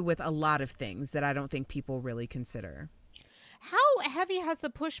has to do with a lot of things that I don't think people really consider. How heavy has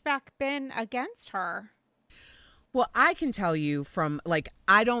the pushback been against her? Well, I can tell you from, like,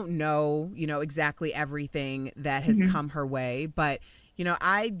 I don't know, you know, exactly everything that has come her way, but, you know,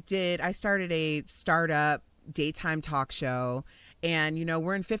 I started a startup daytime talk show, and, you know,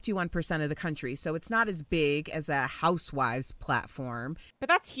 we're in 51% of the country, so it's not as big as a Housewives platform. But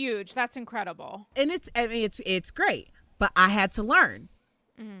that's huge. That's incredible. And it's great, but I had to learn.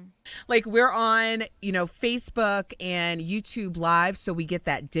 Like, we're on, you know, Facebook and YouTube Live, so we get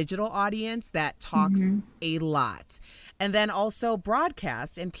that digital audience that talks a lot. And then also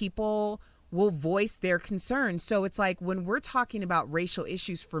broadcast, and people will voice their concerns. So it's like, when we're talking about racial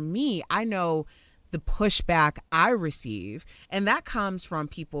issues, for me, I know the pushback I receive. And that comes from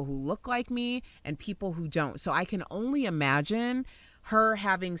people who look like me and people who don't. So I can only imagine her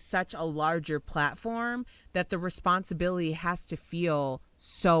having such a larger platform that the responsibility has to feel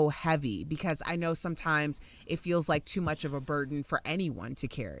so heavy, because I know sometimes it feels like too much of a burden for anyone to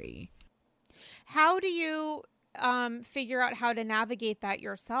carry. How do you figure out how to navigate that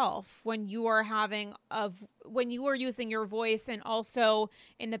yourself when you are when you are using your voice and also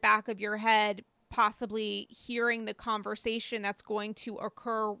in the back of your head possibly hearing the conversation that's going to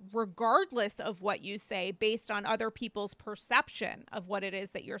occur regardless of what you say based on other people's perception of what it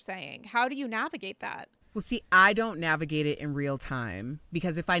is that you're saying? How do you navigate that? Well, see, I don't navigate it in real time,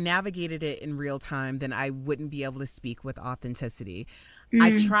 because if I navigated it in real time, then I wouldn't be able to speak with authenticity.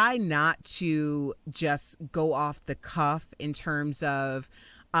 I try not to just go off the cuff in terms of,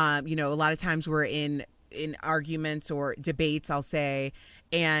 a lot of times we're in arguments or debates, I'll say,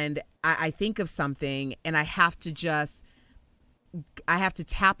 and I think of something and I have to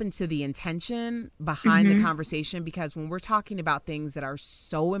tap into the intention behind the conversation, because when we're talking about things that are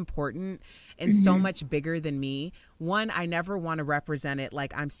so important and so much bigger than me, one, I never want to represent it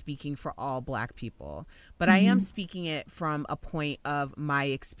like I'm speaking for all Black people, but I am speaking it from a point of my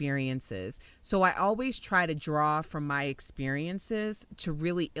experiences. So I always try to draw from my experiences to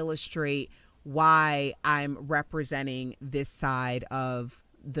really illustrate why I'm representing this side of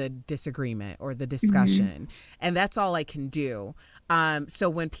the disagreement or the discussion. And that's all I can do. So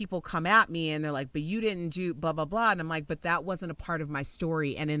when people come at me and they're like, but you didn't do blah, blah, blah. And I'm like, but that wasn't a part of my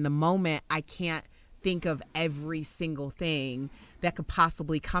story. And in the moment, I can't think of every single thing that could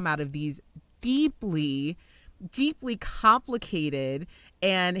possibly come out of these deeply, deeply complicated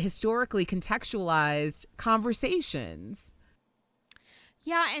and historically contextualized conversations.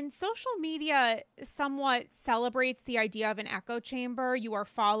 Yeah, and social media somewhat celebrates the idea of an echo chamber. You are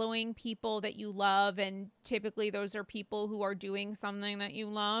following people that you love, and typically those are people who are doing something that you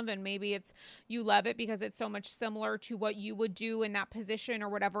love, and maybe it's you love it because it's so much similar to what you would do in that position or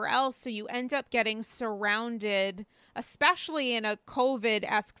whatever else. So you end up getting surrounded, especially in a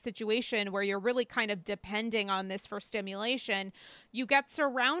COVID-esque situation where you're really kind of depending on this for stimulation. You get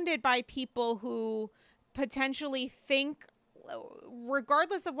surrounded by people who potentially think,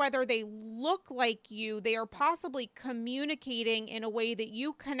 regardless of whether they look like you, they are possibly communicating in a way that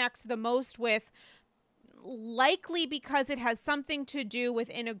you connect the most with, likely because it has something to do with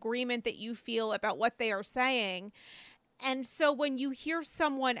an agreement that you feel about what they are saying. And so when you hear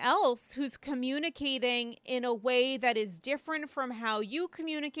someone else who's communicating in a way that is different from how you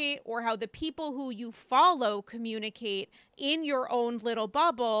communicate or how the people who you follow communicate in your own little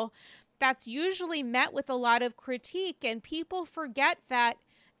bubble, that's usually met with a lot of critique, and people forget that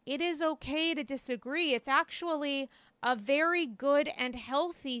it is okay to disagree. It's actually a very good and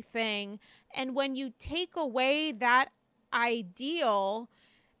healthy thing. And when you take away that ideal,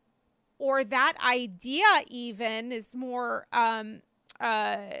 or that idea even is more a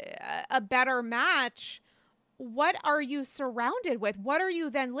better match, what are you surrounded with? What are you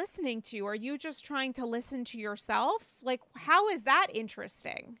then listening to? Are you just trying to listen to yourself? Like, how is that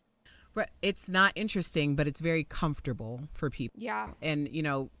interesting? It's not interesting, but it's very comfortable for people. Yeah. And,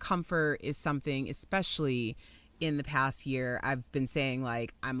 comfort is something, especially in the past year, I've been saying,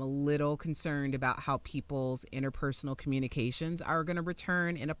 like, I'm a little concerned about how people's interpersonal communications are going to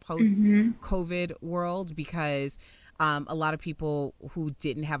return in a post-COVID world, because a lot of people who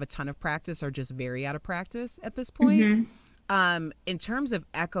didn't have a ton of practice are just very out of practice at this point. In terms of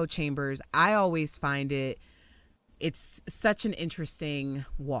echo chambers, I always find it's such an interesting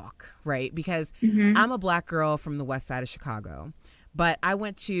walk, right? Because I'm a Black girl from the west side of Chicago, but I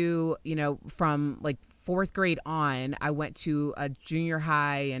went to, from like 4th grade on, I went to a junior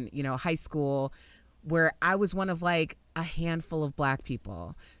high and, high school where I was one of like a handful of Black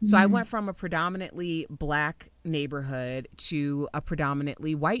people. So I went from a predominantly Black neighborhood to a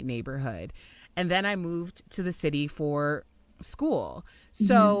predominantly white neighborhood. And then I moved to the city for school.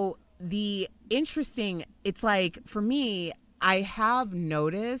 So it's like, for me, I have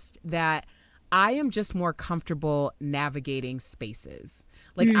noticed that I am just more comfortable navigating spaces.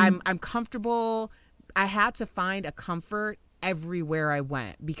 Like I'm comfortable. I had to find a comfort everywhere I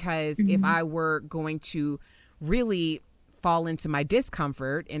went, because if I were going to really fall into my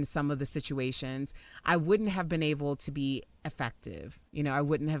discomfort in some of the situations, I wouldn't have been able to be effective. I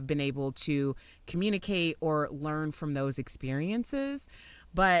wouldn't have been able to communicate or learn from those experiences.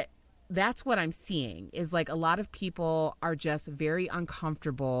 But that's what I'm seeing, is like a lot of people are just very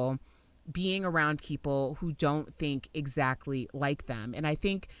uncomfortable being around people who don't think exactly like them. And I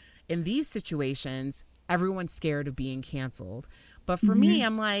think in these situations, everyone's scared of being canceled. But for me,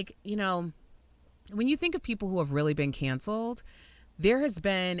 I'm like, when you think of people who have really been canceled, there has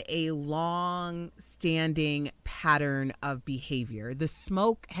been a long-standing pattern of behavior. The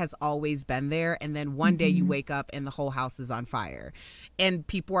smoke has always been there, and then one day you wake up and the whole house is on fire. And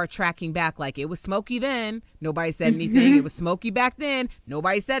people are tracking back like, it was smoky then, nobody said anything. It was smoky back then,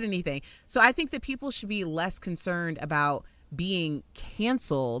 nobody said anything. So I think that people should be less concerned about being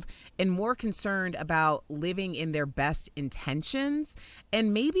canceled and more concerned about living in their best intentions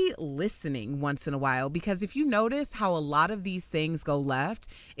and maybe listening once in a while. Because if you notice how a lot of these things go left,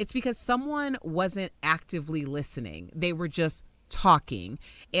 it's because someone wasn't actively listening. They were just talking.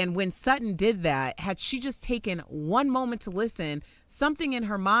 And when Sutton did that, had she just taken one moment to listen, something in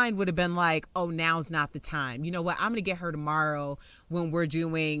her mind would have been like, oh, now's not the time. You know what? I'm going to get her tomorrow when we're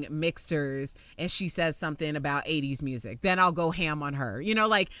doing mixers and she says something about 80s music. Then I'll go ham on her. You know,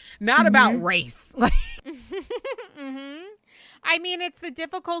 like, not about race. Like, I mean, it's the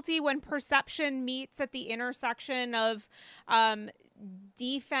difficulty when perception meets at the intersection of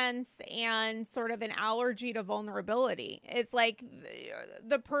defense and sort of an allergy to vulnerability. It's like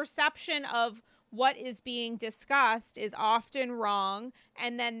the perception of what is being discussed is often wrong,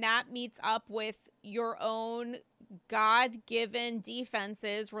 and then that meets up with your own God-given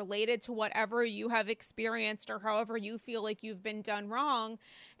defenses related to whatever you have experienced or however you feel like you've been done wrong,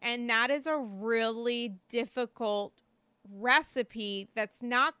 and that is a really difficult recipe that's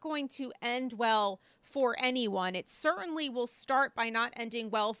not going to end well for anyone. It certainly will start by not ending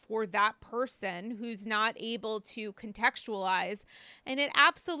well for that person who's not able to contextualize, and it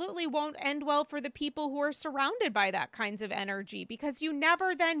absolutely won't end well for the people who are surrounded by that kinds of energy, because you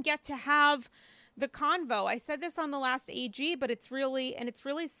never then get to have the convo. I said this on the last AG, but it's really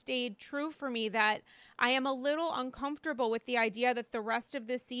stayed true for me that I am a little uncomfortable with the idea that the rest of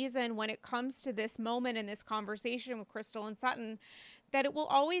this season, when it comes to this moment in this conversation with Crystal and Sutton, that it will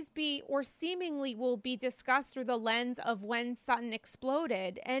always be, or seemingly will be, discussed through the lens of when Sutton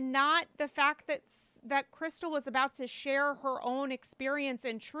exploded, and not the fact that Crystal was about to share her own experience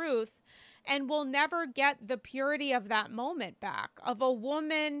and truth, and will never get the purity of that moment back, of a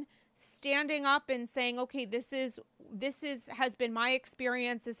woman standing up and saying, okay, this has been my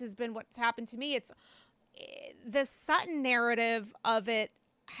experience. This has been what's happened to me. It's the Sutton narrative of it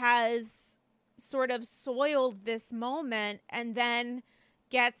has sort of soiled this moment and then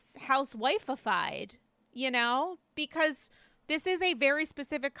gets housewifeified, you know, because this is a very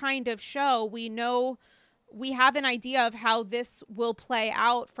specific kind of show. We know, we have an idea of how this will play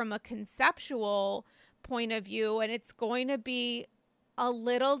out from a conceptual point of view, and it's going to be a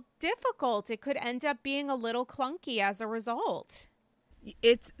little difficult. It could end up being a little clunky as a result.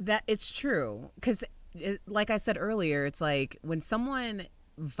 It's true, because like I said earlier, it's like when someone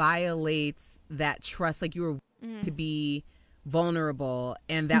violates that trust, like you were to be vulnerable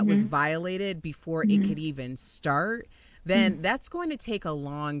and that was violated before it could even start, then that's going to take a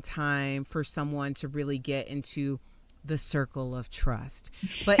long time for someone to really get into the circle of trust.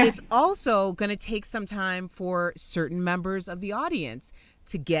 But it's also going to take some time for certain members of the audience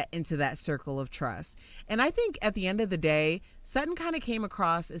to get into that circle of trust. And I think at the end of the day, Sutton kind of came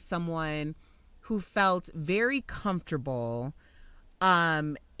across as someone who felt very comfortable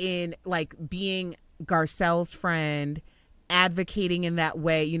in like being Garcelle's friend, advocating in that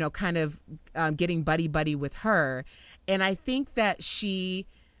way, you know, kind of getting buddy with her. And I think that she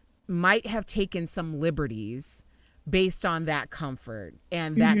might have taken some liberties based on that comfort,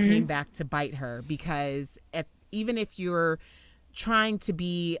 and that came back to bite her, because even if you're trying to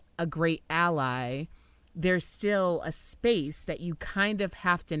be a great ally, there's still a space that you kind of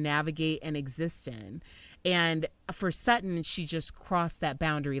have to navigate and exist in. And for Sutton, she just crossed that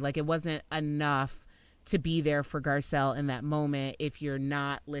boundary. Like, it wasn't enough to be there for Garcelle in that moment if you're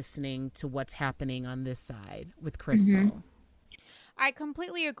not listening to what's happening on this side with Crystal. I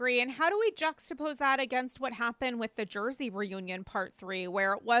completely agree. And how do we juxtapose that against what happened with the Jersey reunion part 3,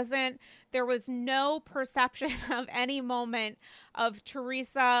 where there was no perception of any moment of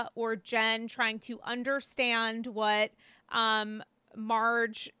Teresa or Jen trying to understand what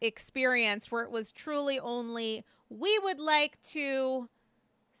Marge experienced, where it was truly only, we would like to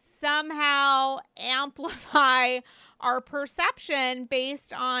somehow amplify our perception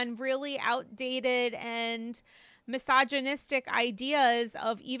based on really outdated and misogynistic ideas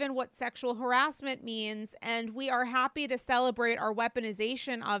of even what sexual harassment means, and we are happy to celebrate our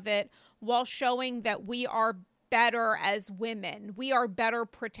weaponization of it while showing that we are better as women. We are better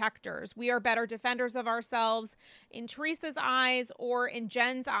protectors. We are better defenders of ourselves. In Teresa's eyes or in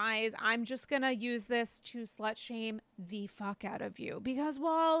Jen's eyes, I'm just going to use this to slut shame the fuck out of you. Because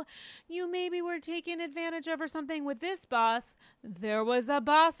while you maybe were taken advantage of or something with this boss, there was a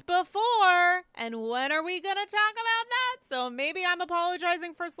boss before. And when are we going to talk about that? So maybe I'm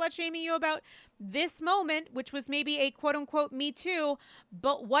apologizing for slut shaming you about this moment, which was maybe a quote unquote me too.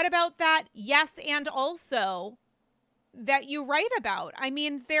 But what about that yes and also that you write about? I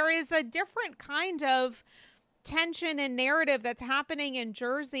mean, there is a different kind of tension and narrative that's happening in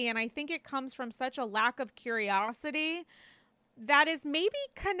Jersey, and I think it comes from such a lack of curiosity that is maybe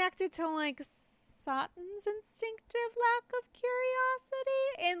connected to like Sutton's instinctive lack of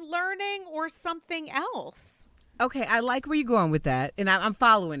curiosity in learning or something else. Okay, I like where you're going with that, and I'm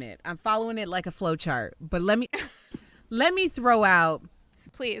following it. I'm following it like a flow chart. But let me throw out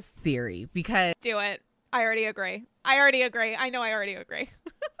please theory, because do it. I already agree. I already agree.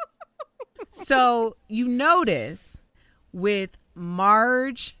 So you notice with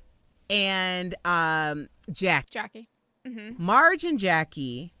Marge and Jackie. Mm-hmm. Marge and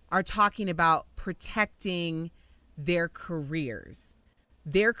Jackie are talking about protecting their careers.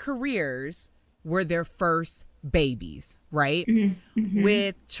 Their careers were their first babies, right? Mm-hmm. Mm-hmm.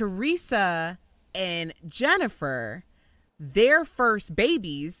 With Teresa and Jennifer, their first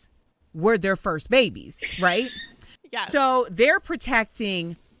babies were their first babies, right? Yes. So they're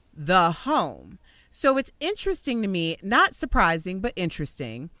protecting the home. So it's interesting to me, not surprising, but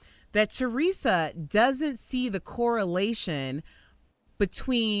interesting, that Teresa doesn't see the correlation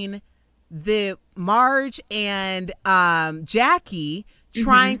between the Marge and Jackie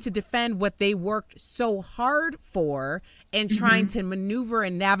trying to defend what they worked so hard for and trying to maneuver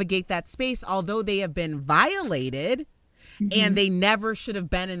and navigate that space, although they have been violated and they never should have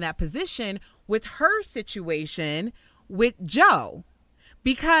been in that position, with her situation with Joe,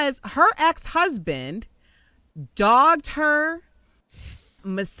 because her ex-husband dogged her,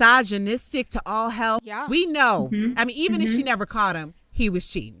 misogynistic to all hell. Yeah. We know. I mean, even if she never caught him, he was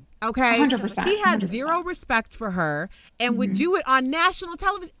cheating. Okay. 100%. He had 100%. zero respect for her and would do it on national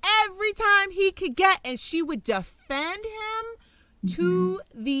television every time he could get, and she would defend him to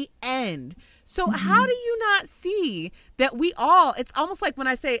the end. So how do you not see that we all, it's almost like when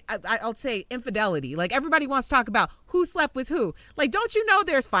I say, I'll say infidelity, like everybody wants to talk about who slept with who. Like, don't you know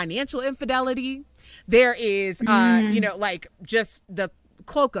there's financial infidelity? There is, like just the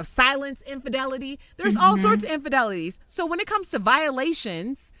cloak of silence infidelity. There's all sorts of infidelities. So when it comes to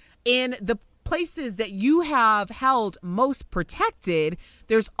violations in the places that you have held most protected,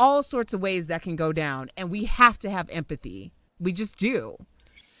 there's all sorts of ways that can go down. And we have to have empathy. We just do.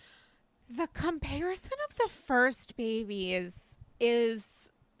 The comparison of the first baby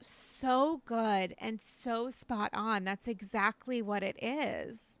is so good and so spot on. That's exactly what it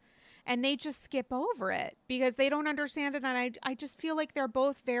is. And they just skip over it because they don't understand it. And I just feel like they're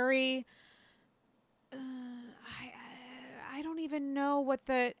both very, I don't even know what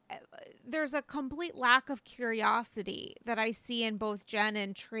there's a complete lack of curiosity that I see in both Jen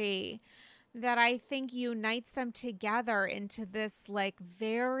and Tree that I think unites them together into this like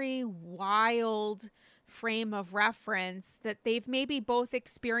very wild frame of reference that they've maybe both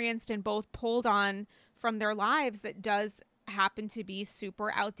experienced and both pulled on from their lives that does happen to be super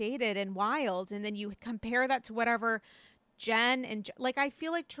outdated and wild. And then you compare that to whatever Jen and like, I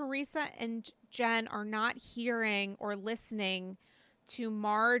feel like Teresa and Jen are not hearing or listening to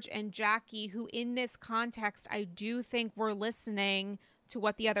Marge and Jackie, who in this context, I do think were listening to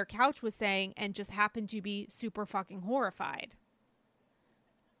what the other couch was saying and just happened to be super fucking horrified.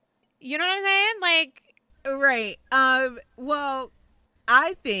 You know what I'm saying? Like, right. Well,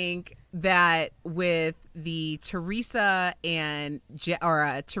 I think that with the Teresa and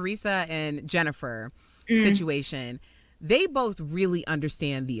Jennifer situation, they both really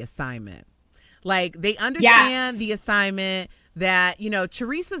understand the assignment. Like, they understand the assignment that,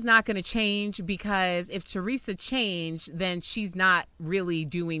 Teresa's not going to change, because if Teresa changed, then she's not really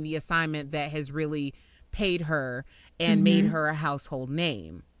doing the assignment that has really paid her and made her a household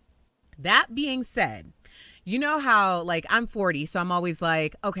name. That being said, you know how, like, I'm 40, so I'm always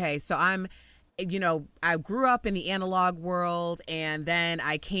like, okay, so I grew up in the analog world and then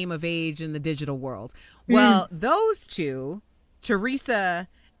I came of age in the digital world. Well, those two, Teresa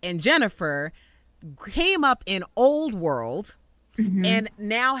and Jennifer, came up in old world and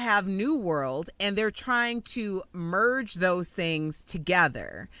now have new world, and they're trying to merge those things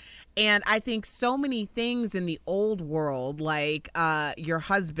together. And I think so many things in the old world, like your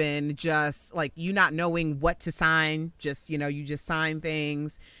husband just like you not knowing what to sign, just, you just sign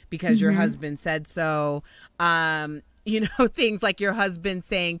things because your husband said so. Things like your husband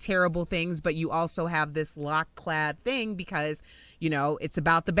saying terrible things, but you also have this lock-clad thing because it's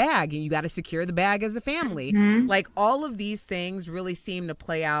about the bag and you got to secure the bag as a family. Like all of these things really seem to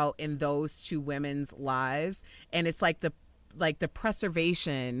play out in those two women's lives. And it's like the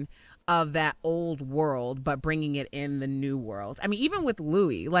preservation of that old world, but bringing it in the new world. I mean, even with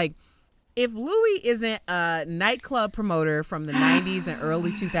Louis, like if Louis isn't a nightclub promoter from the 90s and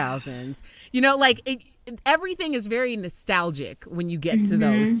early 2000s, everything is very nostalgic when you get to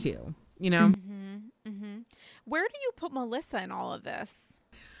those two, Where do you put Melissa in all of this?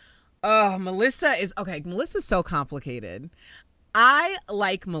 Melissa's so complicated. I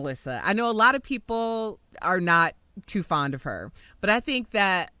like Melissa. I know a lot of people are not too fond of her, but I think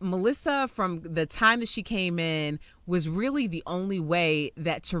that Melissa, from the time that she came in, was really the only way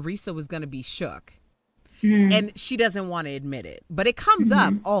that Teresa was going to be shook. And she doesn't want to admit it, but it comes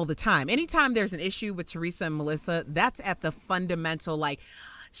up all the time. Anytime there's an issue with Teresa and Melissa, that's at the fundamental, like,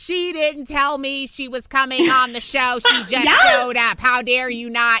 she didn't tell me she was coming on the show. She just showed up. How dare you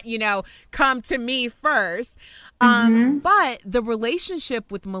not, come to me first. But the relationship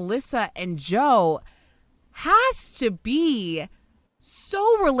with Melissa and Joe has to be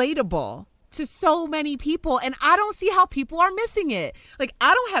so relatable to so many people, and I don't see how people are missing it. Like,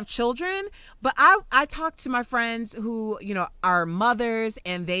 I don't have children, but I talk to my friends who, are mothers,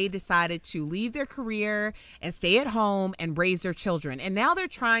 and they decided to leave their career and stay at home and raise their children. And now they're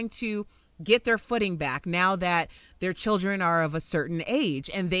trying to get their footing back now that their children are of a certain age,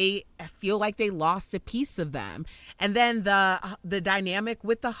 and they feel like they lost a piece of them. And then the dynamic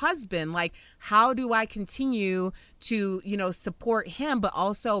with the husband, like, how do I continue to, support him, but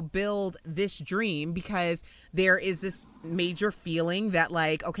also build this dream? Because there is this major feeling that,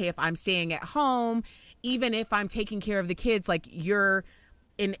 like, okay, if I'm staying at home, even if I'm taking care of the kids, like, you're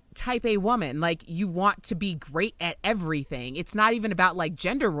in type A woman, like, you want to be great at everything. It's not even about like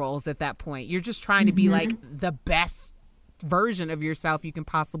gender roles at that point. You're just trying to be like the best version of yourself you can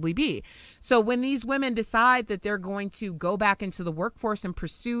possibly be. So when these women decide that they're going to go back into the workforce and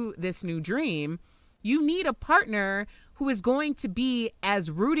pursue this new dream, you need a partner who is going to be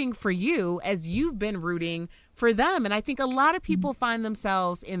as rooting for you as you've been rooting for them. And I think a lot of people find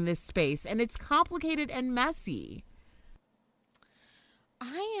themselves in this space, and it's complicated and messy.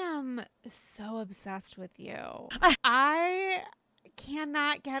 I am so obsessed with you. I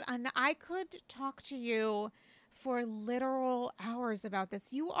cannot get I could talk to you for literal hours about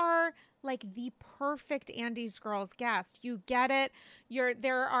this. You are like the perfect Andy's Girls guest. You get it.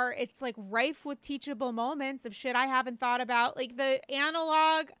 It's like rife with teachable moments of shit I haven't thought about. Like the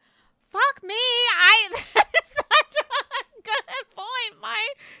analog, fuck me. That is such a good point. My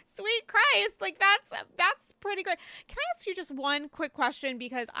sweet Christ. Like that's pretty good. Can I ask you just one quick question,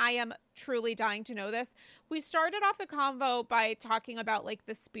 because I am truly dying to know this? We started off the convo by talking about like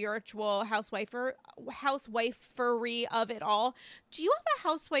the spiritual housewifery of it all. Do you have a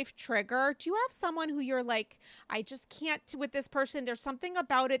housewife trigger? Do you have someone who you're like, I just can't with this person? There's something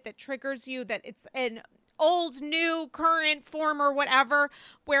about it that triggers you, that it's an old, new, current, former, whatever,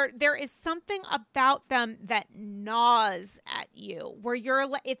 where there is something about them that gnaws at you, where you're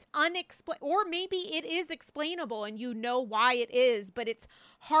like, it's unexplained, or maybe it is explainable and you know why it is, but it's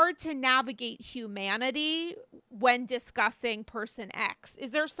hard to navigate humanity when discussing person X. Is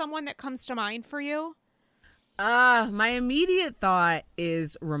there someone that comes to mind for you? My immediate thought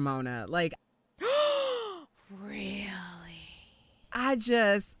is Ramona. Like, really?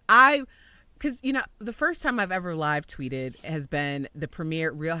 Because, the first time I've ever live tweeted has been the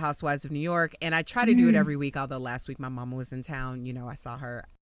premiere Real Housewives of New York. And I try to do it every week, although last week my mama was in town. I saw her,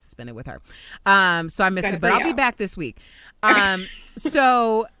 spend it with her. So I missed it, but I'll be back this week.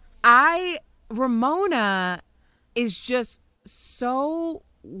 So Ramona is just so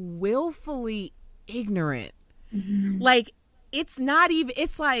willfully ignorant. Like, it's not even,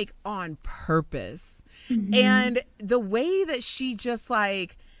 it's like on purpose. And the way that she just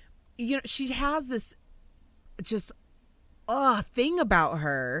like, she has this just thing about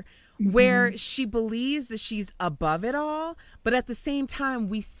her where she believes that she's above it all, but at the same time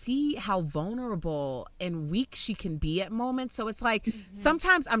we see how vulnerable and weak she can be at moments. So it's like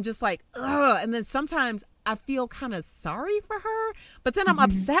sometimes I'm just like, ugh, and then sometimes I feel kind of sorry for her, but then I'm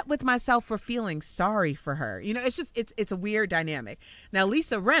upset with myself for feeling sorry for her. It's just it's a weird dynamic. Now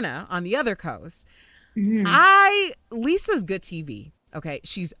Lisa Rinna on the other coast, Lisa's good TV. Okay,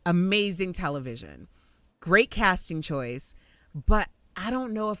 she's amazing television, great casting choice, but I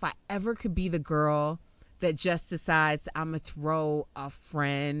don't know if I ever could be the girl that just decides I'm going to throw a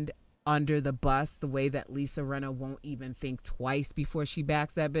friend under the bus the way that Lisa Rinna won't even think twice before she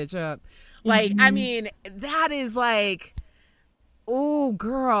backs that bitch up. Like, I mean, that is like, oh,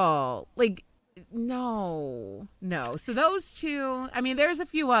 girl, like, No. So those two, I mean, there's a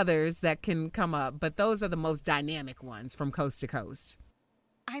few others that can come up, but those are the most dynamic ones from coast to coast.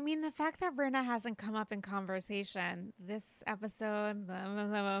 I mean, the fact that Rinna hasn't come up in conversation this episode, the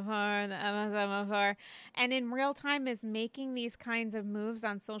episode before, and in real time is making these kinds of moves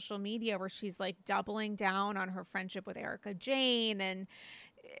on social media where she's like doubling down on her friendship with Erika Jayne. And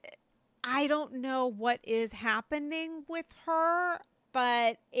I don't know what is happening with her,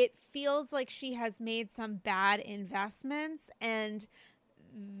 but it feels like she has made some bad investments and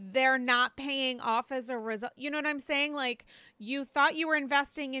they're not paying off as a result. You know what I'm saying? Like, you thought you were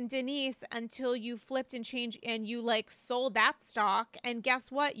investing in Denise until you flipped and changed and you like sold that stock. And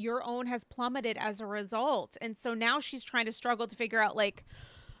guess what? Your own has plummeted as a result. And so now she's trying to struggle to figure out, like,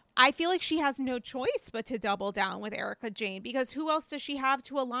 I feel like she has no choice but to double down with Erika Jayne, because who else does she have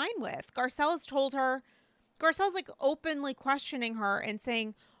to align with? Garcella's told her, Garcella's like openly questioning her and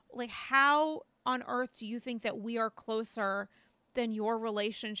saying, like, how on earth do you think that we are closer than your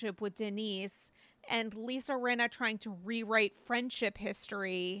relationship with Denise? And Lisa Rinna trying to rewrite friendship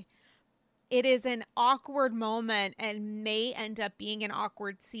history. It is an awkward moment and may end up being an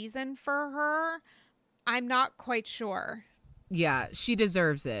awkward season for her. I'm not quite sure. Yeah, she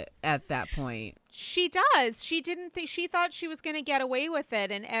deserves it at that point. She does. She didn't think, she thought she was going to get away with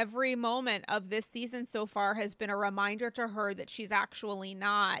it. And every moment of this season so far has been a reminder to her that she's actually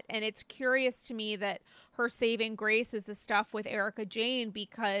not. And it's curious to me that her saving grace is the stuff with Erika Jayne,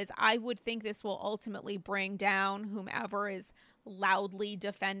 because I would think this will ultimately bring down whomever is loudly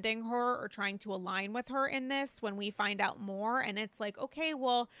defending her or trying to align with her in this when we find out more. And it's like, okay,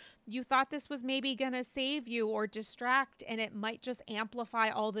 well, you thought this was maybe gonna save you or distract, and it might just amplify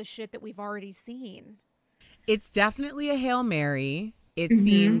all the shit that we've already seen. It's definitely a Hail Mary. It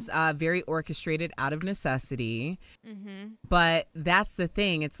seems very orchestrated out of necessity. But that's the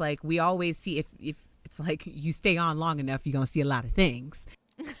thing. It's like we always see, if it's like you stay on long enough, you're gonna see a lot of things.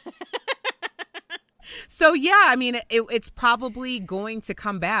 So, yeah, I mean, it's probably going to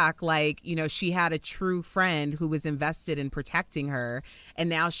come back. Like, you know, she had a true friend who was invested in protecting her, and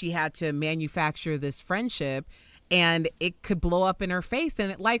now she had to manufacture this friendship, and it could blow up in her face,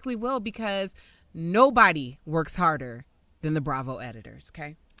 and it likely will, because nobody works harder than the Bravo editors.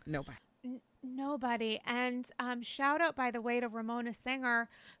 Okay? Nobody. Nobody. And shout out, by the way, to Ramona Singer,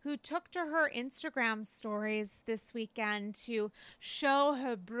 who took to her Instagram stories this weekend to show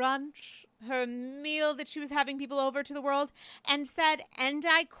her brunch, her meal that she was having people over to the world, and said, and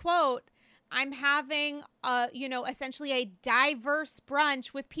I quote, "I'm having, essentially a diverse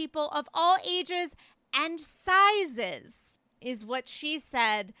brunch with people of all ages and sizes," is what she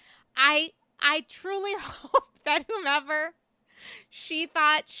said. I truly hope that whomever she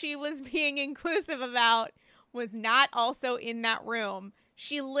thought she was being inclusive about was not also in that room.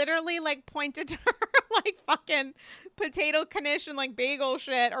 She literally like pointed to her like fucking potato knish and like bagel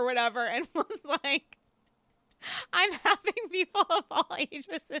shit or whatever and was like, "I'm having people of all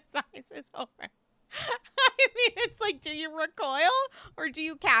ages and sizes over." I mean, it's like, do you recoil or do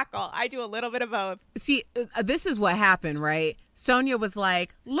you cackle? I do a little bit of both. See, this is what happened, right? Sonia was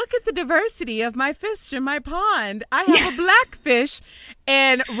like, "Look at the diversity of my fish in my pond. I have a blackfish."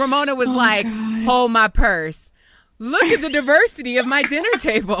 And Ramona was like, God. "Hold my purse. Look at the diversity of my dinner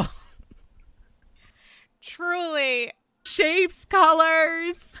table." Truly. Shapes,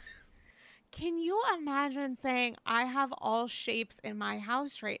 colors. Can you imagine saying, "I have all shapes in my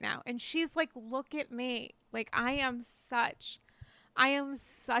house right now"? And she's like, "Look at me. Like, I am such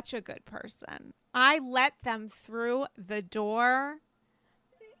a good person. I let them through the door,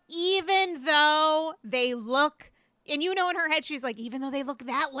 even though they look," and you know, in her head, she's like, "Even though they look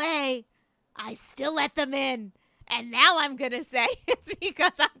that way, I still let them in. And now I'm going to say it's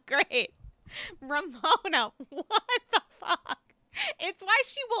because I'm great." Ramona, what the fuck? It's why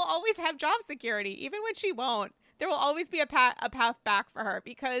she will always have job security, even when she won't. There will always be a path back for her,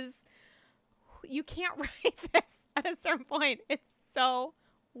 because you can't write this at a certain point. It's so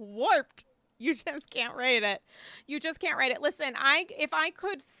warped. You just can't write it. You just can't write it. Listen, if I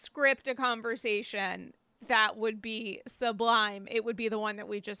could script a conversation that would be sublime, it would be the one that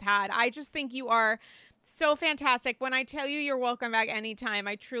we just had. I just think you are so fantastic. When I tell you you're welcome back anytime,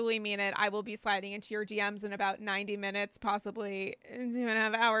 I truly mean it. I will be sliding into your DMs in about 90 minutes, possibly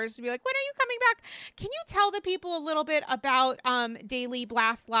 2.5 hours, to be like, "When are you coming back?" Can you tell the people a little bit about Daily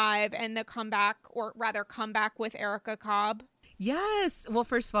Blast Live and the comeback with Erica Cobb? Yes. Well,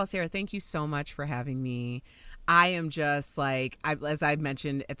 first of all, Sarah, thank you so much for having me. I am just like, as I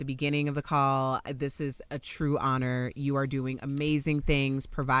mentioned at the beginning of the call, this is a true honor. You are doing amazing things,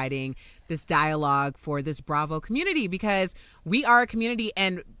 providing this dialogue for this Bravo community, because we are a community,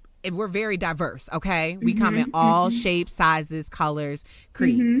 and we're very diverse, okay? We come in all shapes, sizes, colors,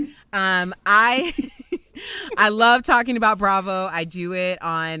 creeds. I love talking about Bravo. I do it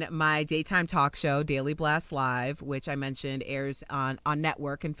on my daytime talk show, Daily Blast Live, which I mentioned airs on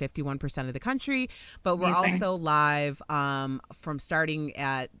network in 51% of the country. But we're also live from starting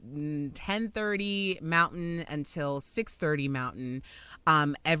at 10:30 Mountain until 6:30 Mountain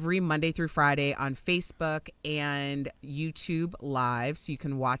every Monday through Friday on Facebook and YouTube Live. So you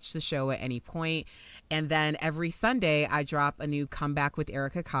can watch the show at any point. And then every Sunday, I drop a new Comeback with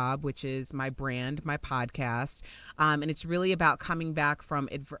Erica Cobb, which is my brand, my podcast. And it's really about coming back from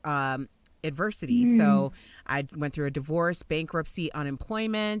adversity. So I went through a divorce, bankruptcy,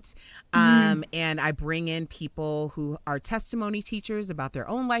 unemployment, and I bring in people who are testimony teachers about their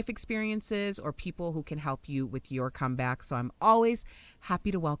own life experiences or people who can help you with your comeback. So I'm always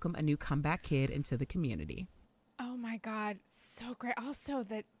happy to welcome a new comeback kid into the community. Oh my God, so great. Also,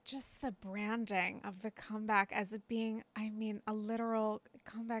 just the branding of the comeback as it being, a literal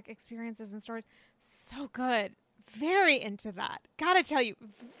comeback experiences and stories. So good. Very into that. Gotta tell you,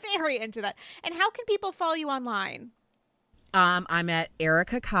 very into that. And how can people follow you online? I'm at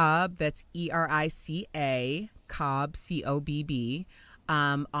Erica Cobb. That's ERICA, Cobb, COBB.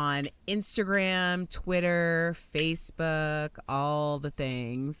 On Instagram, Twitter, Facebook, all the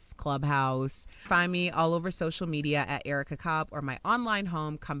things, Clubhouse. Find me all over social media at Erica Cobb or my online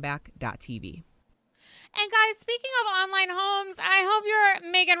home, comeback.tv. And guys, speaking of online homes, I hope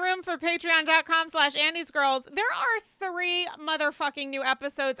you're making room for patreon.com/AndysGirls. There are 3 motherfucking new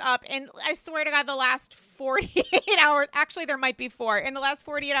episodes up, and I swear to God, the last 48 hours, actually there might be 4, in the last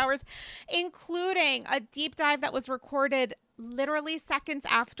 48 hours, including a deep dive that was recorded literally seconds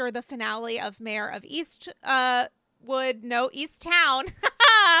after the finale of Mayor of Easttown,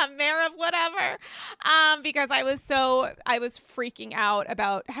 Mayor of whatever, because I was freaking out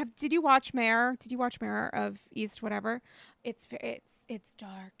about. Did you watch Mayor? Did you watch Mayor of East whatever? It's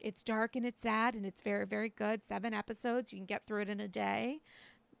dark. It's dark and it's sad and it's very, very good. 7 episodes. You can get through it in a day.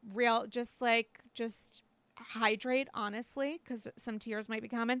 Just hydrate, honestly, because some tears might be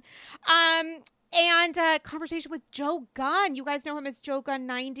coming. And conversation with Joe Gunn. You guys know him as Joe Gunn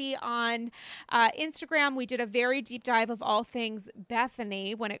 90 on Instagram. We did a very deep dive of all things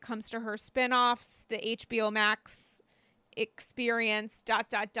Bethany when it comes to her spinoffs, the HBO Max experience, ...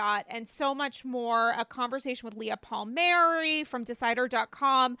 and so much more. A conversation with Leah Palmieri from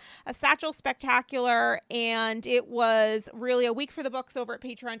Decider.com, a Satchel Spectacular, and it was really a week for the books over at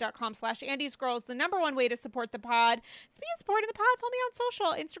patreon.com/AndysGirls, the #1 way to support the pod. Speaking of supporting the pod, follow me on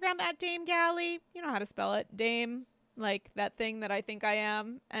social, Instagram at Dame Galley. You know how to spell it. Dame, like that thing that I think I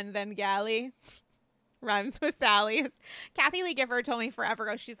am, and then Galley. Rhymes with Sally. Kathy Lee Gifford told me forever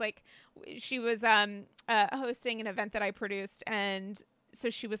ago. She's like, she was hosting an event that I produced, and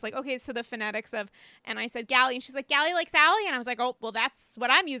so she was like, okay, so the phonetics of, and I said Galley, and she's like, Galley like Sally, and I was like, oh, well, that's what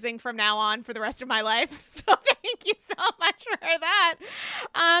I'm using from now on for the rest of my life. So thank you so much for that.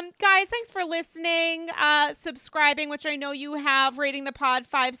 Guys, thanks for listening, subscribing, which I know you have, rating the pod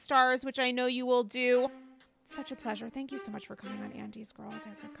 5 stars, which I know you will do. Such a pleasure. Thank you so much for coming on Andy's Girls,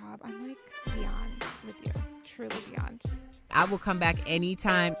 Erica Cobb. I'm like beyond with you. Truly beyond. I will come back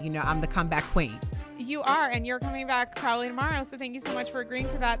anytime. You know, I'm the comeback queen. You are, and you're coming back probably tomorrow. So thank you so much for agreeing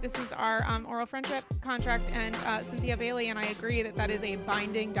to that. This is our oral friendship contract, and Cynthia Bailey and I agree that is a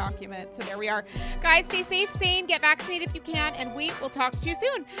binding document. So there we are. Guys, stay safe, sane, get vaccinated if you can, and we will talk to you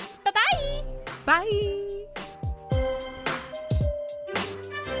soon. Bye-bye. Bye.